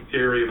the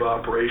area of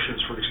operations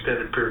for an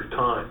extended period of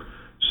time.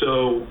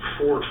 So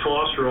Fort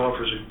Foster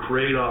offers a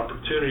great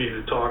opportunity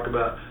to talk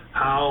about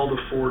how the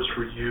forts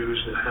were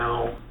used and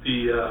how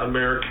the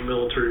American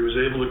military was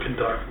able to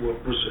conduct what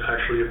was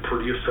actually a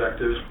pretty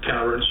effective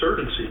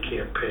counterinsurgency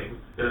campaign.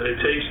 It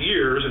takes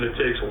years and it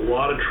takes a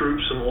lot of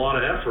troops and a lot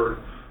of effort,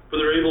 but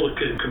they're able to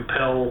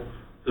compel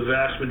the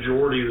vast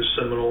majority of the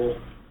Seminole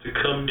to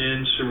come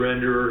in,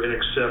 surrender, and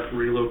accept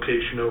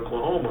relocation to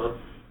Oklahoma.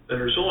 And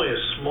there's only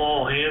a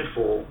small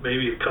handful,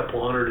 maybe a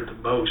couple hundred at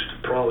the most,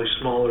 probably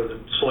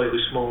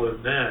slightly smaller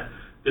than that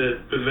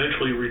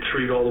eventually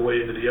retreat all the way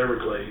into the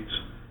Everglades.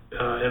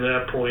 And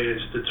at that point,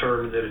 it's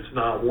determined that it's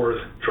not worth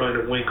trying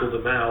to winkle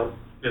them out,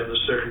 and the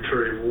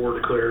Secretary of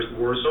War declares the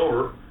war is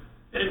over.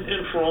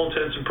 And for all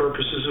intents and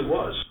purposes, it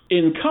was.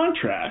 In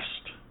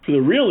contrast, for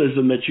the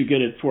realism that you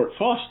get at Fort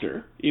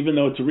Foster, even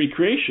though it's a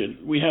recreation,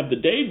 we have the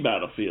Dade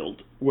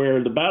battlefield,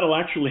 where the battle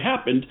actually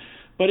happened,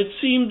 but it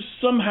seems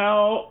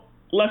somehow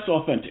less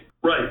authentic.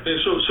 Right, and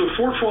so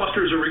Fort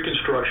Foster is a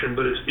reconstruction,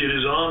 but it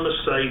is on the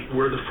site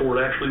where the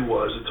fort actually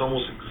was. It's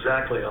almost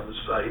exactly on the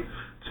site.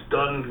 It's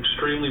done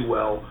extremely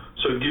well,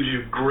 so it gives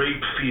you a great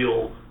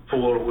feel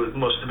for what it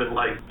must have been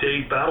like.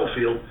 Dade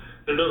battlefield,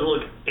 and it doesn't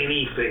look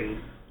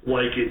anything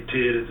like it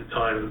did at the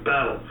time of the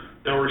battle.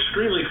 Now, we're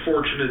extremely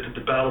fortunate that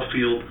the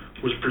battlefield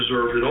was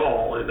preserved at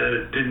all, and that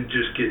it didn't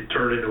just get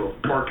turned into a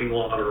parking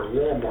lot or a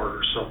Walmart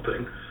or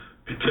something,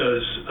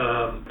 because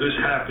this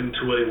happened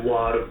to a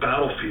lot of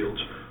battlefields.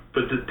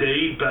 But the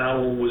Dade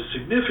battle was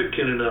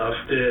significant enough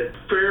that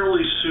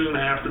fairly soon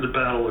after the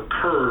battle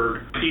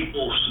occurred,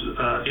 people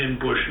in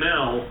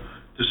Bushnell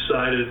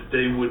decided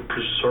they would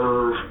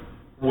preserve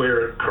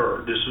where it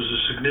occurred. This was a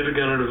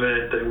significant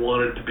event. They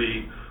wanted to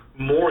be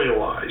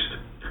memorialized.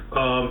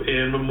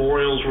 And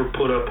memorials were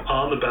put up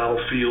on the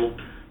battlefield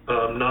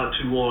not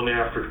too long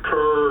after it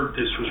occurred.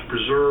 This was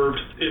preserved.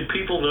 And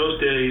people in those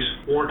days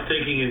weren't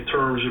thinking in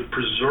terms of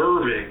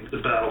preserving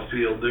the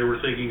battlefield. They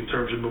were thinking in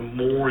terms of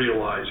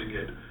memorializing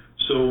it.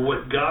 So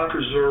what got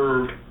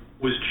preserved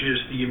was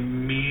just the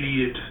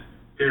immediate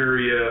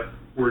area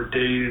where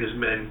Dade and his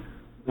men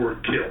were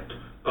killed.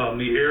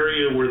 The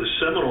area where the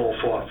Seminole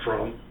fought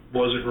from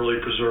wasn't really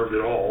preserved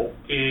at all.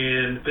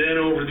 And then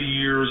over the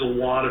years, a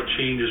lot of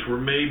changes were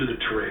made to the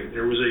terrain.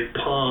 There was a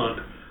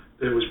pond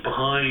that was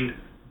behind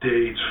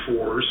Dade's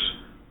force,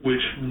 which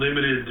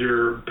limited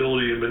their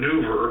ability to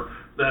maneuver.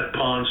 That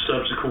pond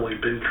subsequently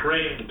been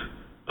drained,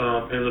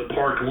 and the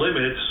park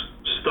limits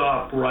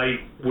stop right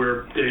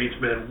where Dade's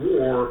men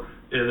were,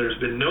 and there's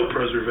been no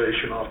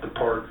preservation off the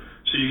park,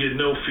 so you get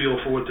no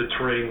feel for what the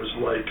terrain was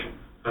like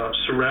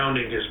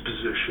surrounding his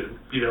position.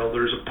 You know,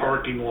 there's a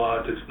parking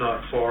lot that's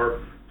not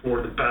far from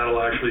where the battle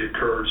actually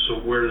occurred, so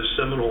where the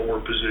Seminole were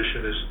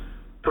positioned is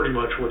pretty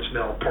much what's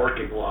now a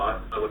parking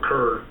lot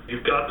occurred.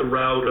 You've got the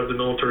route of the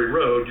military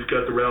road, you've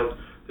got the route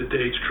that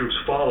Dade's troops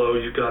follow,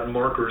 you've got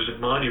markers and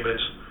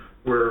monuments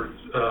where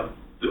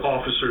the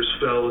officers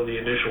fell in the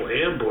initial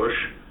ambush,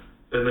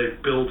 and they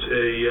built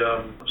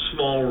a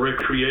small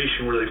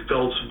recreation where they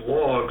felled some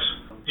logs,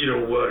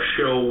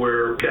 show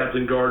where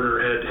Captain Gardner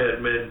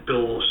had men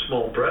build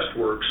small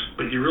breastworks,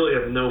 but you really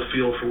have no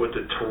feel for what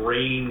the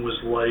terrain was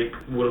like,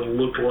 what it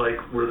looked like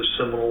where the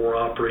Seminole were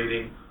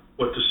operating,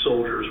 what the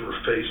soldiers were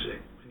facing.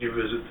 You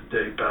visit the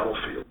Dade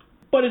battlefield.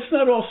 But it's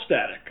not all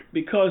static,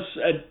 because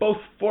at both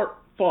Fort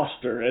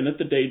Foster and at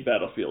the Dade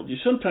battlefield, you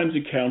sometimes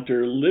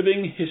encounter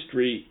living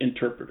history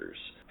interpreters.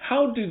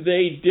 How do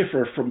they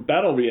differ from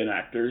battle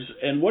reenactors,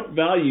 and what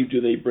value do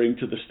they bring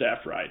to the staff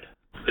ride?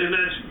 And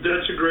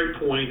that's a great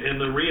point. And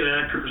the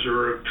reenactors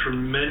are a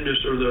tremendous,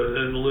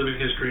 and the living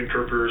history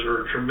interpreters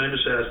are a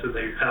tremendous asset.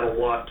 They add a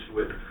lot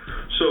to it.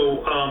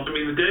 So,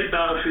 the Dade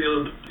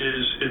battlefield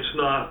it's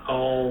not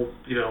all,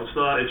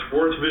 it's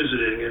worth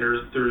visiting, and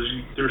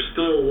there's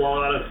still a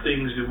lot of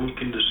things that we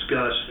can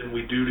discuss, and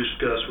we do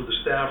discuss with the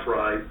staff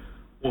ride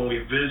when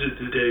we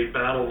visit the Dade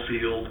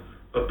battlefield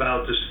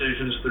about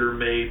decisions that are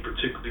made,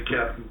 particularly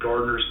Captain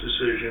Gardner's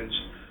decisions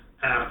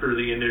after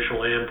the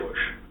initial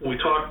ambush. When we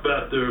talk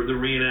about the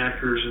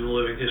reenactors and the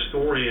living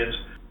historians,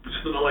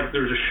 it's not like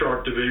there's a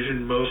sharp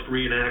division. Most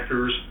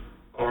reenactors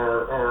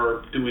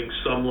are doing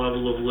some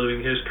level of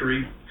living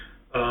history,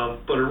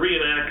 but a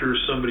reenactor is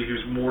somebody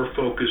who's more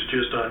focused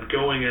just on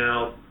going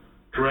out,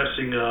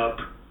 dressing up,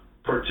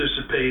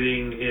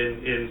 participating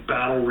in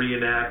battle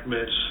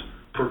reenactments,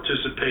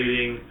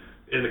 participating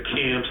in the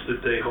camps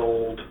that they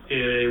hold.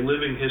 And a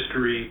living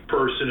history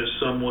person is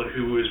someone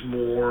who is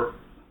more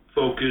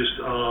focused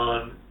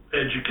on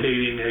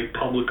educating a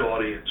public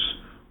audience.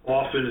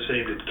 Often it's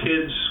aimed at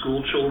kids,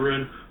 school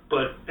children,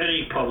 but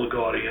any public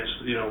audience.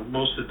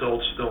 Most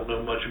adults don't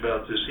know much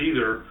about this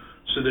either,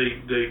 so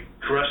they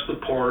dress the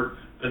part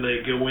and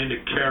they go into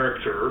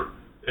character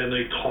and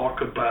they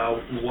talk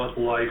about what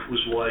life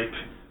was like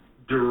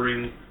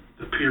during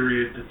the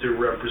period that they're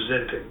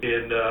representing.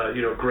 And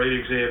great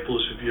example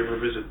is if you ever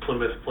visit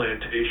Plymouth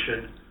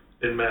Plantation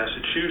in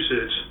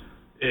Massachusetts,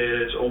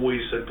 and it's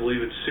always, I believe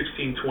it's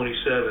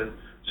 1627.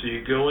 So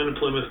you go into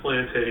Plymouth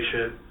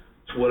Plantation,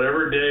 it's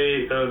whatever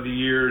day of the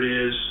year it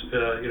is,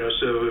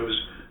 so it was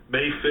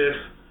May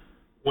 5th.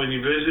 When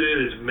you visit it,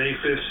 it's May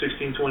 5th,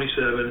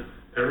 1627.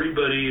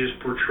 Everybody is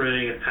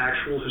portraying an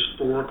actual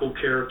historical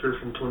character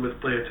from Plymouth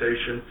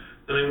Plantation,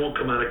 and they won't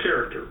come out of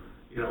character.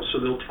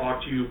 So they'll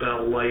talk to you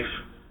about life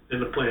in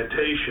the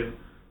plantation.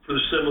 For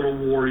the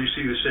Seminole War, you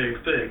see the same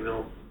thing.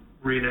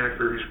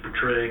 Reenactor who's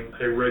portraying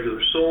a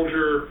regular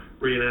soldier,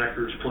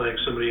 reenactors playing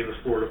somebody in the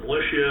Florida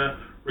militia,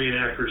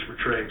 reenactors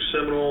portraying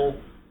Seminole,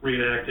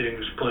 reenacting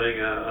who's playing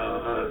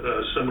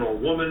a Seminole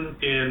woman,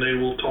 and they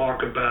will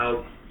talk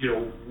about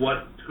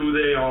who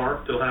they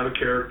are. They'll have a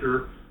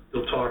character.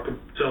 They'll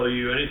tell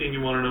you anything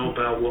you want to know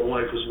about what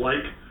life was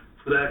like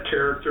for that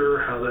character,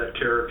 how that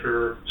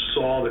character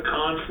saw the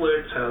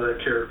conflict, how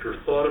that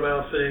character thought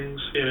about things,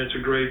 and it's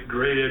a great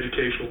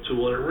educational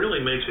tool, and it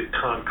really makes it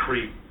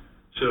concrete.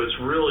 So it's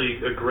really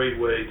a great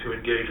way to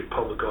engage a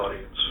public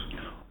audience.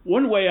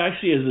 One way I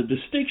see as a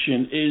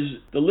distinction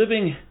is the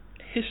living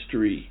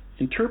history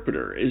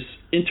interpreter is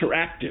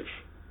interactive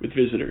with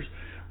visitors,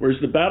 whereas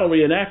the battle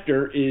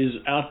reenactor is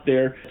out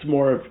there. It's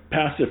more of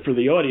passive for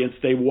the audience.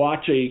 They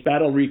watch a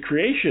battle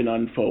recreation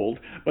unfold,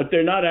 but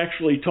they're not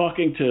actually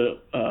talking to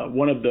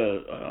one of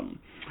the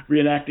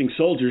reenacting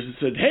soldiers and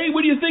said, "Hey,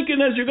 what are you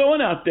thinking as you're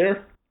going out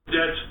there?"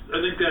 I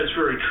think that's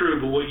very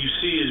true, but what you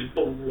see is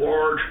a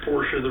large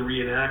portion of the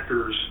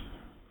reenactors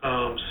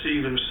see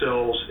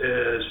themselves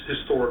as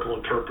historical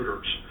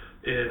interpreters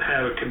and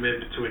have a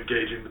commitment to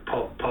engaging the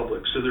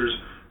public. So there's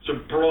a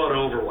broad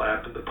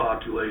overlap in the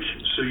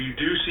population. So you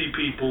do see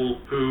people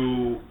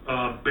who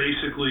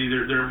basically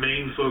their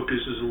main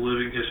focus is a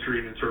living history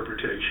and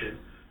interpretation.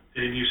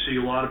 And you see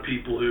a lot of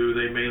people who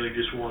they mainly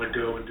just want to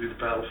go and do the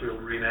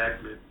battlefield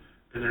reenactment.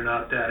 and they're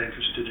not that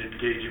interested in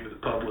engaging with the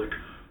public.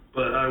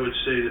 But I would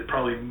say that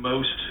probably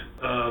most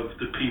of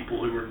the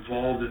people who are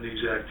involved in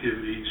these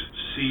activities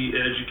see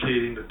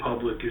educating the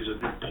public as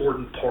an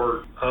important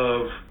part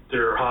of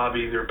their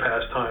hobby, their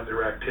pastime,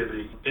 their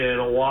activity.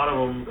 And a lot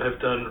of them have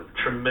done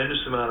a tremendous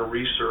amount of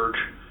research,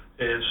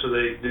 and so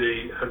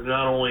they have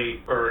not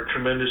only are a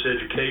tremendous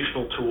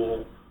educational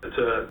tool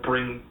to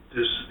bring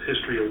this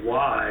history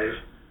alive,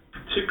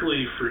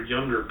 particularly for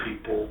younger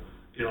people.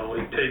 You know,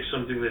 it takes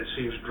something that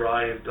seems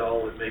dry and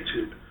dull and makes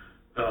it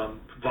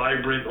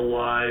vibrant,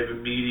 alive,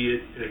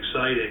 immediate, and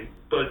exciting.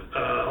 But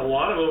a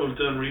lot of them have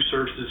done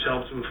research that's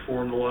helped them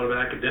form a lot of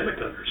academic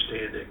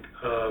understanding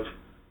of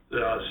the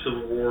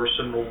Civil War,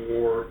 Seminole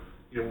War.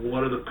 You know,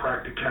 what are the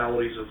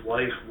practicalities of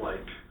life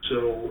like?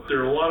 So there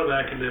are a lot of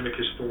academic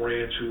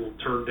historians who will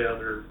turn down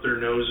their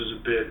noses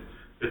a bit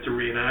at the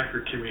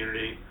reenactor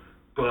community,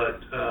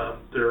 but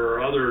there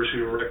are others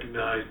who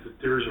recognize that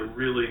there's a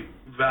really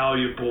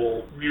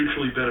valuable,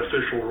 mutually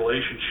beneficial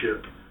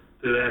relationship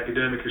that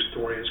academic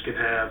historians can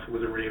have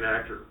with the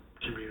reenactor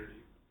community.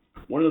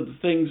 One of the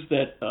things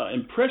that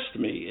impressed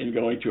me in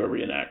going to a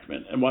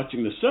reenactment and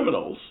watching the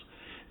Seminoles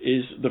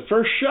is the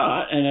first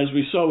shot, and as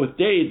we saw with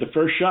Dade, the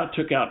first shot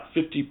took out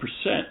 50%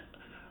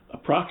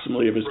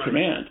 approximately of his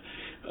command.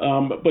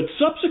 But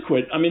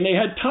subsequent, I mean, they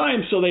had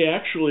time, so they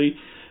actually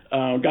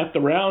got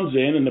the rounds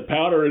in and the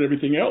powder and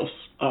everything else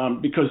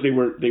because they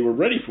were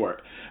ready for it.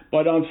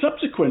 But on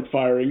subsequent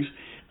firings,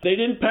 they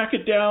didn't pack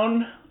it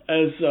down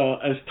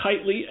as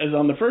tightly as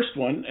on the first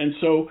one, and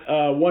so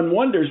one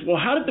wonders, well,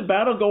 how did the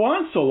battle go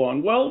on so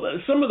long? Well,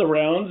 some of the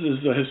rounds,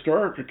 as the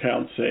historic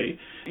accounts say,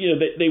 you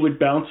know, they would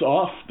bounce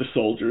off the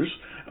soldiers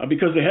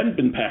because they hadn't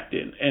been packed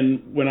in.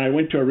 And when I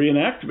went to a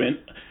reenactment,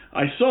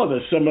 I saw the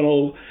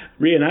Seminole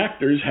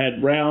reenactors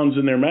had rounds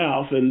in their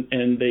mouth,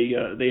 and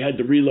they had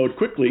to reload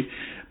quickly.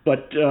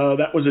 But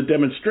that was a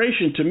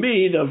demonstration to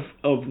me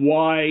of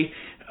why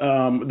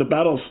the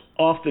battles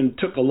often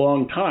took a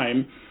long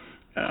time.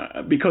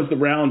 Because the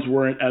rounds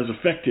weren't as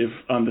effective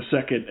on the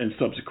second and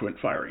subsequent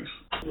firings.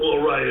 Well,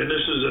 right, and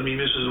this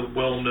is a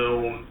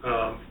well-known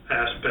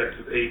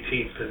aspect of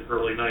 18th and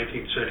early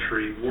 19th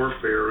century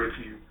warfare. If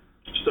you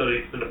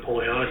study the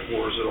Napoleonic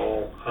Wars at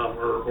all,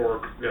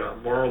 or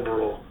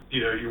Marlborough,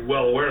 you know, you're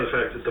well aware of the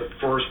fact that the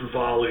first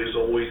volley is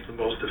always the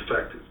most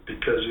effective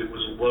because it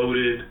was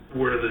loaded,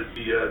 where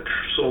the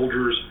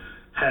soldiers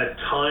had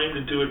time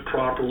to do it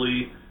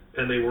properly,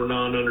 and they were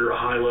not under a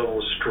high level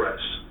of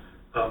stress.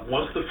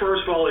 Once the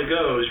first volley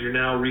goes, you're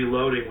now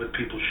reloading with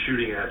people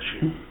shooting at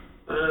you.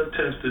 It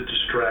tends to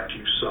distract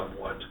you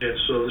somewhat. And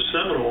so the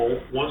Seminole,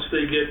 once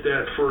they get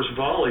that first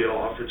volley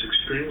off, it's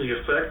extremely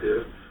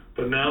effective,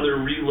 but now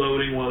they're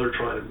reloading while they're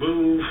trying to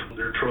move.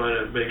 They're trying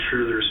to make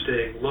sure they're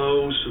staying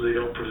low so they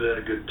don't present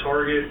a good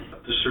target.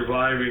 The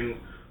surviving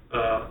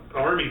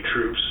Army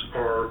troops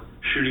are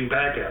shooting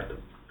back at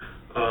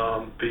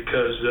them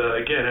because,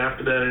 again,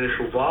 after that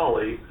initial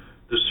volley,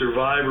 the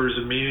survivors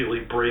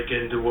immediately break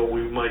into what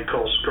we might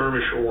call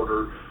skirmish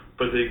order,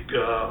 but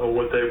or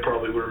what they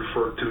probably would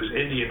refer to as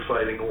Indian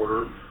fighting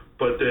order.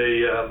 But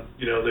they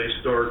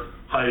start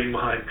hiding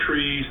behind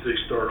trees. They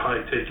start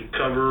taking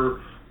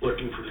cover,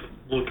 looking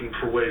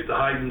for ways to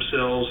hide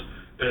themselves,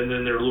 and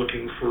then they're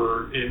looking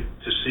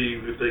to see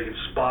if they can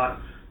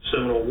spot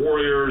Seminole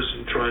warriors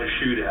and try to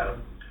shoot at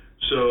them.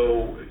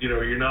 So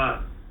you're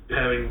not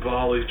having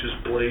volleys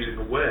just blazing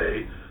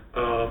away.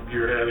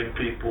 You're having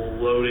people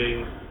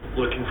loading,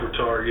 looking for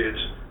targets,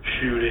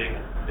 shooting,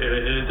 and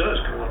it does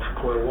go on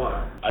for quite a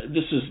while.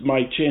 This is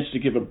my chance to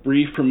give a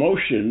brief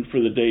promotion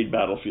for the Dade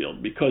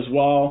battlefield, because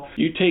while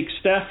you take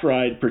staff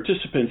ride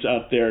participants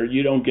out there,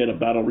 you don't get a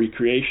battle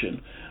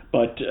recreation.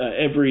 But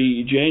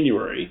every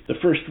January, the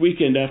first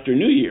weekend after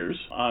New Year's,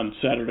 on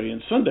Saturday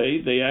and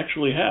Sunday, they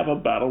actually have a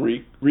battle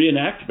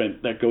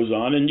reenactment that goes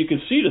on, and you can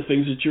see the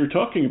things that you were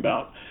talking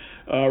about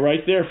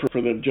right there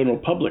for the general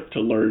public to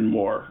learn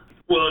more.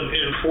 Well,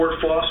 and Fort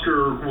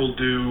Foster will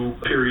do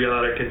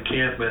periodic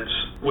encampments,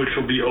 which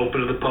will be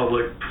open to the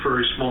public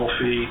for a small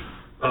fee,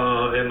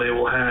 and they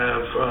will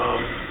have,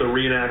 the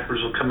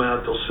reenactors will come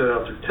out, they'll set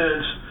out their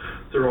tents.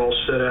 They're all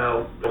set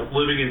out,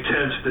 living in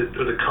tents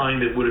that are the kind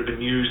that would have been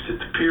used at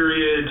the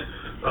period.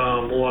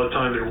 A lot of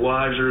times their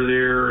wives are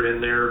there, and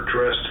they're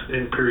dressed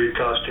in period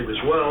costume as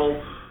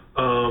well.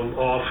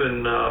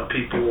 Often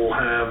people will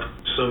have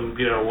some,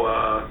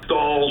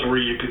 stalls where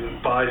you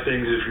can buy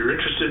things if you're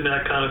interested in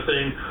that kind of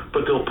thing,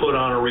 but they'll put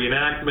on a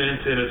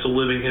reenactment, and it's a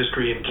living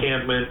history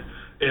encampment,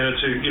 and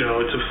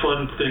it's a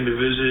fun thing to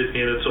visit,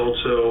 and it's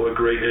also a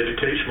great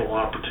educational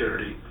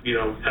opportunity.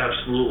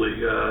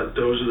 Absolutely,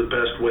 those are the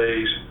best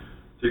ways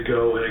to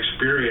go and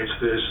experience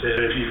this.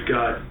 And if you've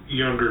got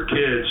younger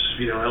kids,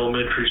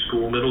 elementary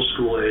school, middle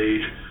school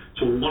age,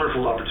 it's a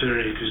wonderful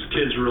opportunity because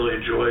kids really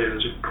enjoy it.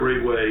 It's a great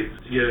way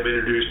to get them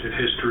introduced in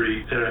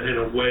history in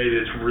a way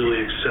that's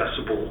really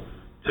accessible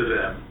to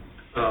them,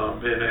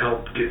 and to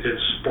help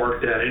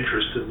spark that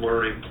interest in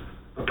learning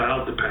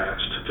about the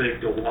past. I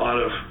think a lot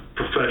of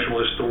professional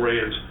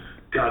historians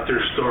got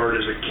their start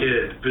as a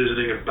kid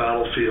visiting a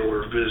battlefield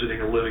or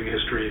visiting a living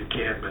history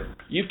encampment.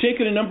 You've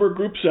taken a number of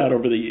groups out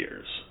over the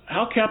years.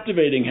 How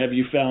captivating have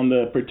you found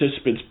the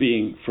participants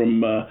being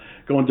from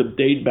going to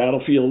Dade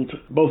Battlefield,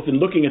 both in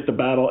looking at the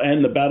battle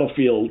and the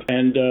battlefield,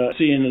 and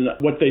seeing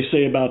what they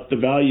say about the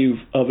value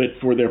of it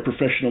for their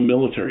professional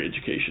military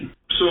education?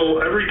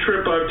 So every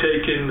trip I've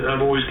taken,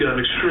 I've always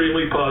gotten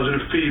extremely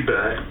positive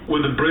feedback.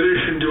 With the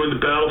British and doing the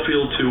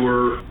battlefield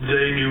tour,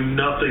 they knew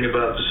nothing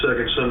about the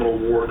Second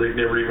Seminole War. They'd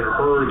never even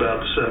heard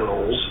about the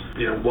Seminoles.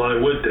 Why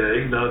would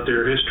they? Not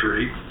their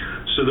history.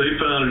 So they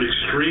found it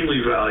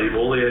extremely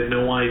valuable. They had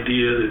no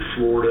idea that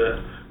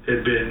Florida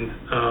had been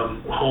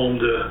home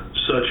to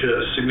such a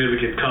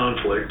significant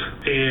conflict.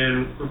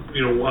 And,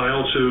 I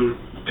also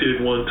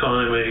did one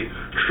time a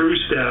true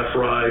staff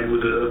ride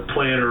with the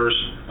planners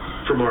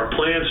from our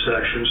plan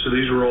section. So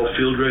these were all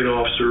field grade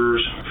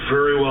officers,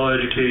 very well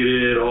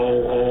educated,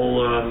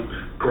 all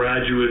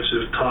graduates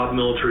of top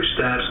military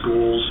staff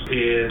schools,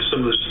 and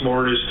some of the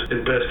smartest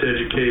and best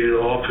educated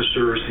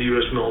officers the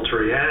U.S.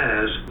 military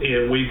has.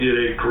 And we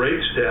did a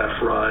great staff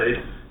ride,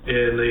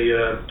 and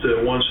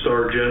the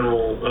one-star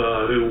general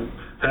who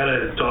had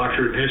a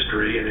doctorate in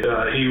history, and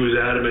he was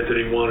adamant that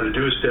he wanted to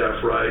do a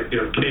staff ride,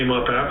 came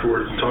up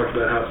afterwards and talked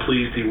about how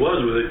pleased he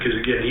was with it, because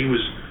again, he was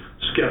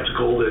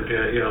skeptical that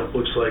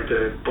looks like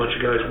a bunch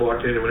of guys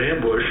walked into an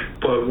ambush.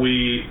 But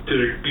we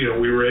did,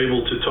 we were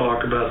able to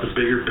talk about the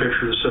bigger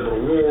picture of the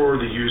Seminole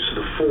War, the use of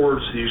the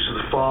forts, the use of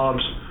the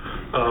FOBs.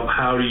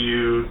 How do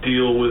you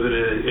deal with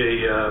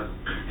a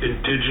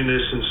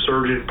indigenous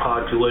insurgent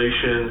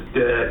population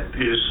that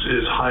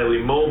is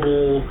highly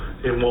mobile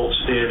and won't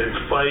stand and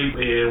fight?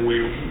 And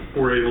we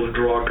were able to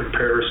draw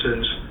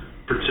comparisons,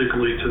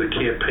 particularly to the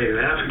campaign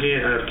in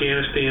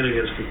Afghanistan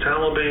against the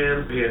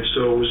Taliban. And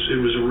so it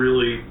was a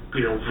really,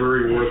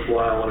 very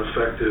worthwhile and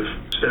effective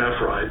staff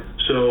ride.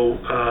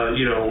 So,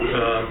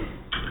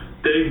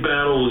 Dade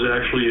Battle is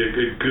actually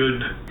a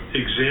good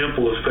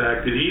example of the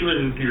fact that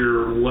even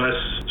your less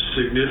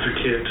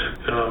significant,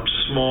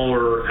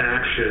 smaller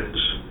actions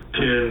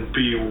can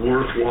be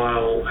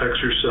worthwhile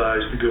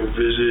exercise to go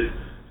visit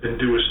and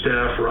do a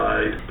staff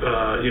ride.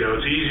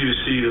 It's easy to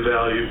see the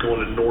value of going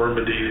to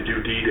Normandy to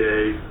do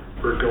D-Day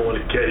or going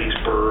to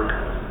Gettysburg,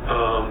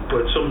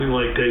 but something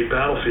like Dade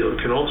Battlefield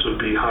can also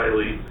be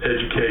highly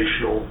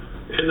educational,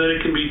 and then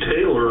it can be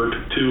tailored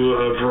to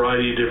a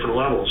variety of different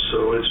levels.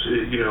 So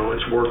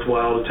it's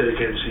worthwhile to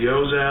take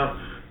NCOs out.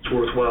 It's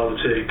worthwhile to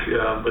take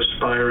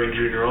aspiring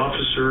junior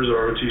officers,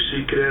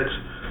 ROTC cadets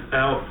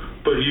out,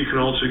 but you can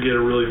also get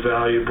a really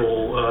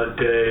valuable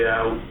day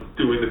out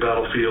doing the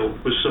battlefield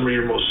with some of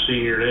your most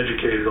senior and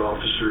educated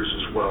officers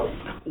as well.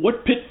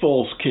 What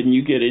pitfalls can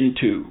you get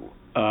into,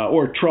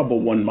 or trouble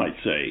one might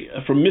say,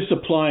 from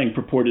misapplying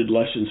purported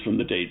lessons from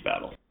the Dade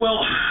battle? Well,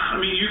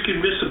 you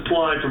can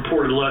misapply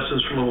purported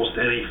lessons from almost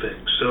anything.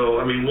 So,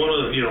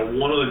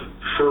 one of the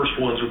first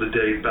ones with the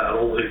Dade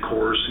battle, of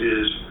course,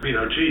 is,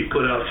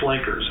 put out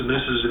flankers. And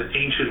this is an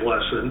ancient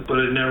lesson, but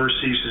it never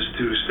ceases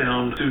to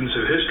astound students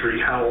of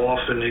history how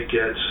often it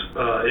gets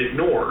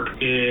ignored.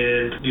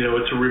 And,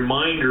 it's a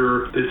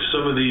reminder that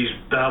some of these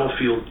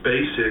battlefield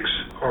basics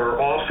are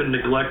often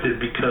neglected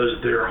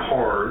because they're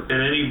hard.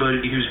 And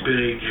anybody who's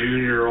been a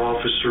junior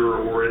officer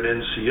or an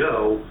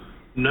NCO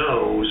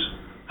knows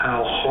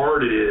how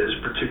hard it is,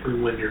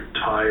 particularly when you're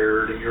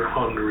tired and you're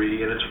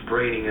hungry and it's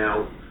raining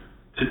out,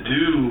 to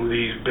do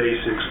these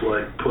basics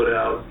like put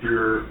out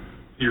your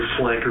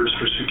flankers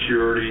for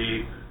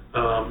security,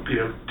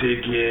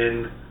 dig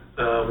in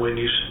when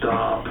you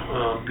stop,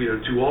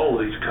 do all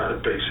of these kind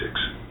of basics.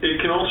 It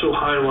can also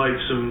highlight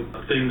some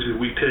things that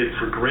we take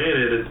for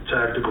granted at the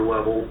tactical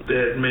level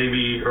that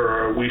maybe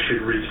we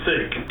should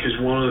rethink, because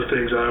one of the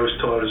things I was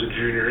taught as a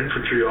junior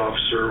infantry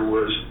officer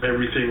was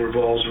everything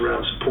revolves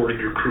around supporting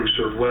your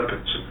crew-served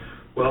weapons.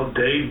 Well,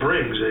 Dade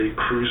brings a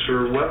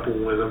crew-served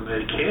weapon with him,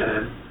 a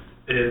cannon,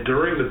 and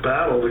during the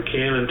battle, the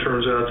cannon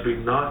turns out to be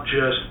not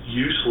just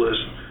useless,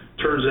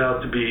 turns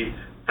out to be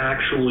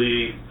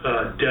actually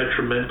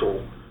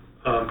detrimental.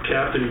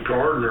 Captain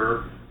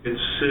Gardner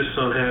insists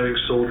on having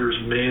soldiers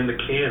man the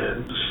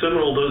cannon. The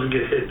Seminole doesn't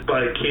get hit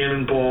by a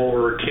cannonball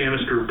or a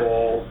canister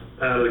ball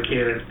out of the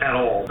cannon at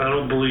all. I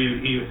don't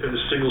believe a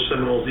single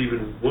Seminole is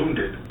even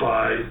wounded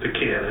by the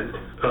cannon.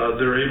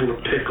 They're able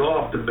to pick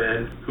off the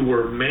men who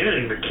are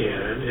manning the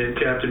cannon, and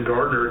Captain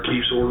Gardner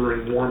keeps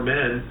ordering more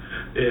men,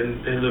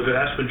 and the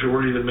vast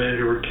majority of the men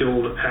who are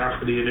killed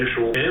after the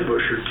initial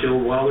ambush are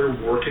killed while they're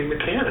working the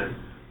cannon,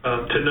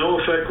 to no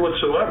effect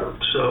whatsoever.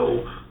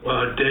 So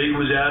Dade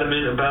was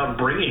adamant about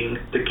bringing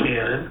the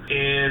cannon,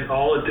 and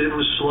all it did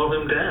was slow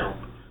him down.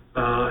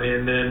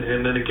 And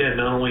then again,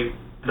 not only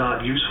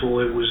not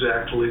useful, it was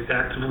actually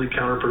actively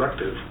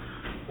counterproductive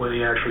when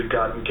he actually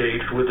got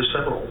engaged with the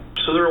Seminole.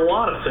 So there are a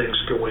lot of things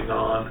going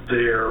on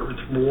there.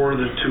 It's more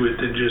to it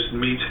than just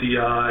meets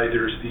the eye.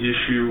 There's the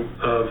issue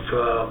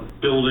of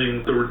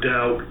building the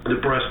redoubt,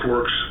 the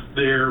breastworks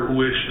there,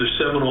 which the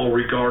Seminole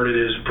regarded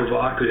as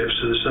provocative.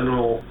 So the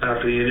Seminole,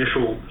 after the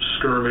initial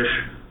skirmish,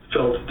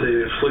 felt that they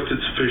inflicted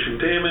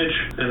sufficient damage,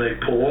 and they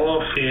pull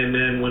off. And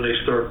then when they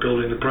start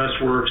building the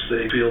breastworks,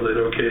 they feel that,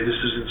 okay, this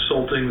is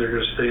insulting, they're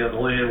going to stay on the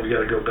land, we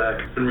got to go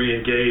back and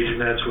re-engage, and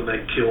that's when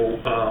they kill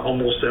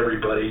almost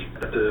everybody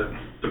at the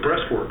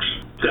breastworks.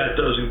 That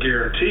doesn't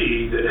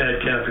guarantee that had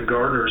Captain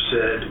Gardner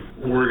said,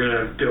 we're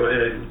going to go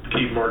ahead and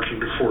keep marching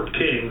to Fort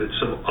King, that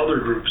some other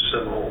group of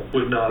Seminole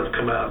would not have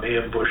come out and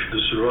ambushed the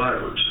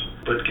survivors.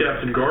 But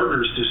Captain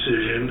Gardner's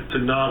decision to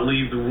not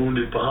leave the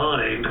wounded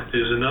behind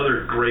is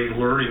another great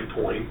learning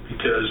point,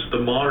 because the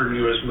modern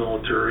U.S.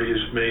 military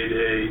has made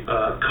a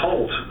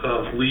cult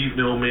of leave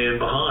no man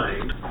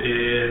behind.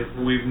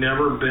 And we've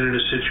never been in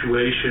a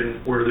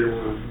situation where there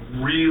were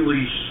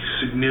really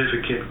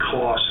significant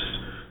costs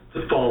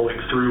to following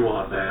through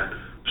on that.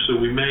 So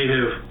we may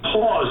have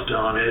paused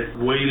on it,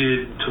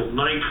 waited until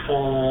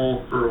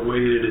nightfall, or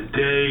waited a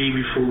day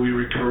before we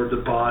recovered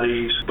the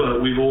bodies,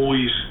 but we've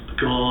always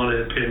gone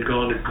and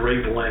gone to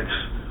great lengths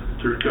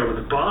to recover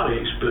the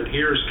bodies. But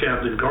here's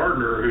Captain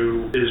Gardner,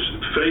 who is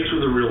faced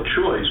with a real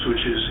choice,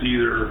 which is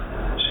either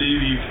see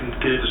if you can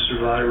get the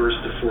survivors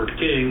to Fort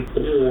King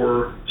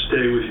or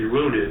stay with your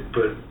wounded,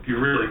 but you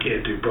really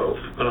can't do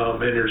both. And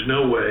there's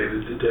no way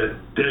that the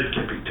dead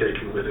can be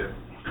taken with him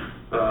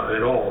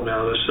at all.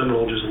 Now, the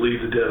Seminole just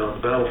leave the dead on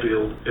the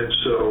battlefield, and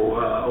so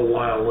a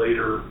while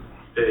later,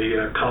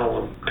 a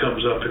column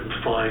comes up and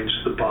finds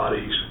the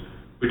bodies,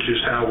 which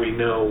is how we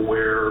know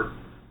where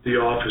the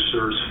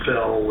officers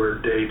fell, where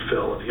Dade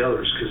fell, and the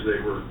others, because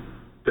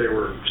they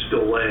were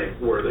still laying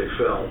where they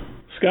fell.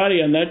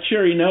 Scotty, on that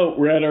cheery note,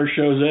 we're at our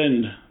show's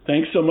end.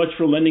 Thanks so much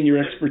for lending your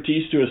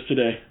expertise to us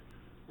today.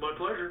 My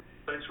pleasure.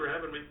 Thanks for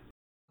having me.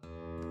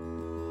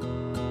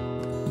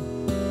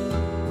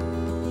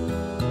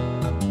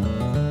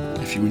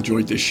 If you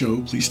enjoyed this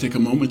show, please take a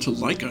moment to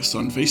like us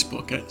on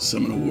Facebook at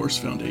Seminole Wars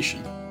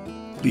Foundation.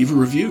 Leave a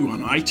review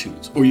on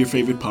iTunes or your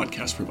favorite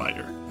podcast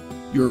provider.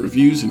 Your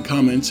reviews and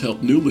comments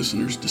help new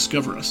listeners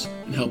discover us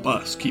and help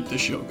us keep the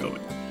show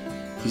going.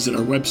 Visit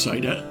our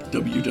website at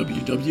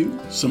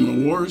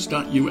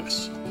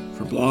www.seminolewars.us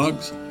for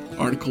blogs,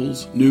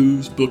 articles,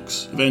 news,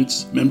 books,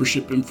 events,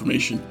 membership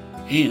information,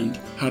 and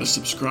how to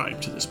subscribe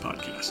to this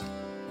podcast.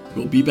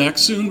 We'll be back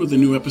soon with a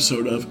new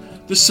episode of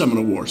the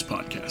Seminole Wars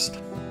Podcast.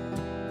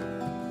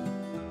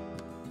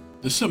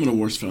 The Seminole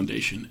Wars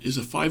Foundation is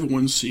a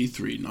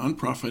 501c3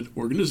 nonprofit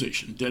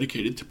organization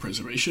dedicated to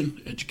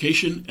preservation,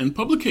 education, and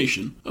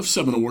publication of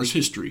Seminole Wars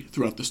history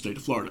throughout the state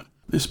of Florida.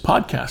 This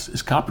podcast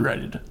is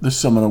copyrighted the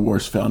Seminole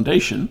Wars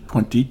Foundation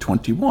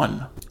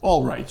 2021.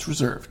 All rights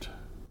reserved.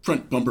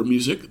 Front bumper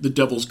music, The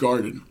Devil's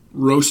Garden,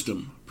 Roast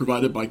 'em,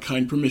 provided by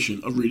kind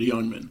permission of Reedy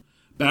Arnman.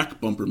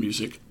 Back bumper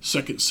music,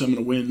 Second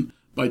Seminole Win,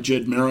 by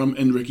Jed Merrim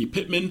and Ricky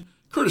Pittman,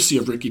 courtesy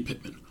of Ricky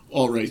Pittman.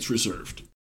 All rights reserved.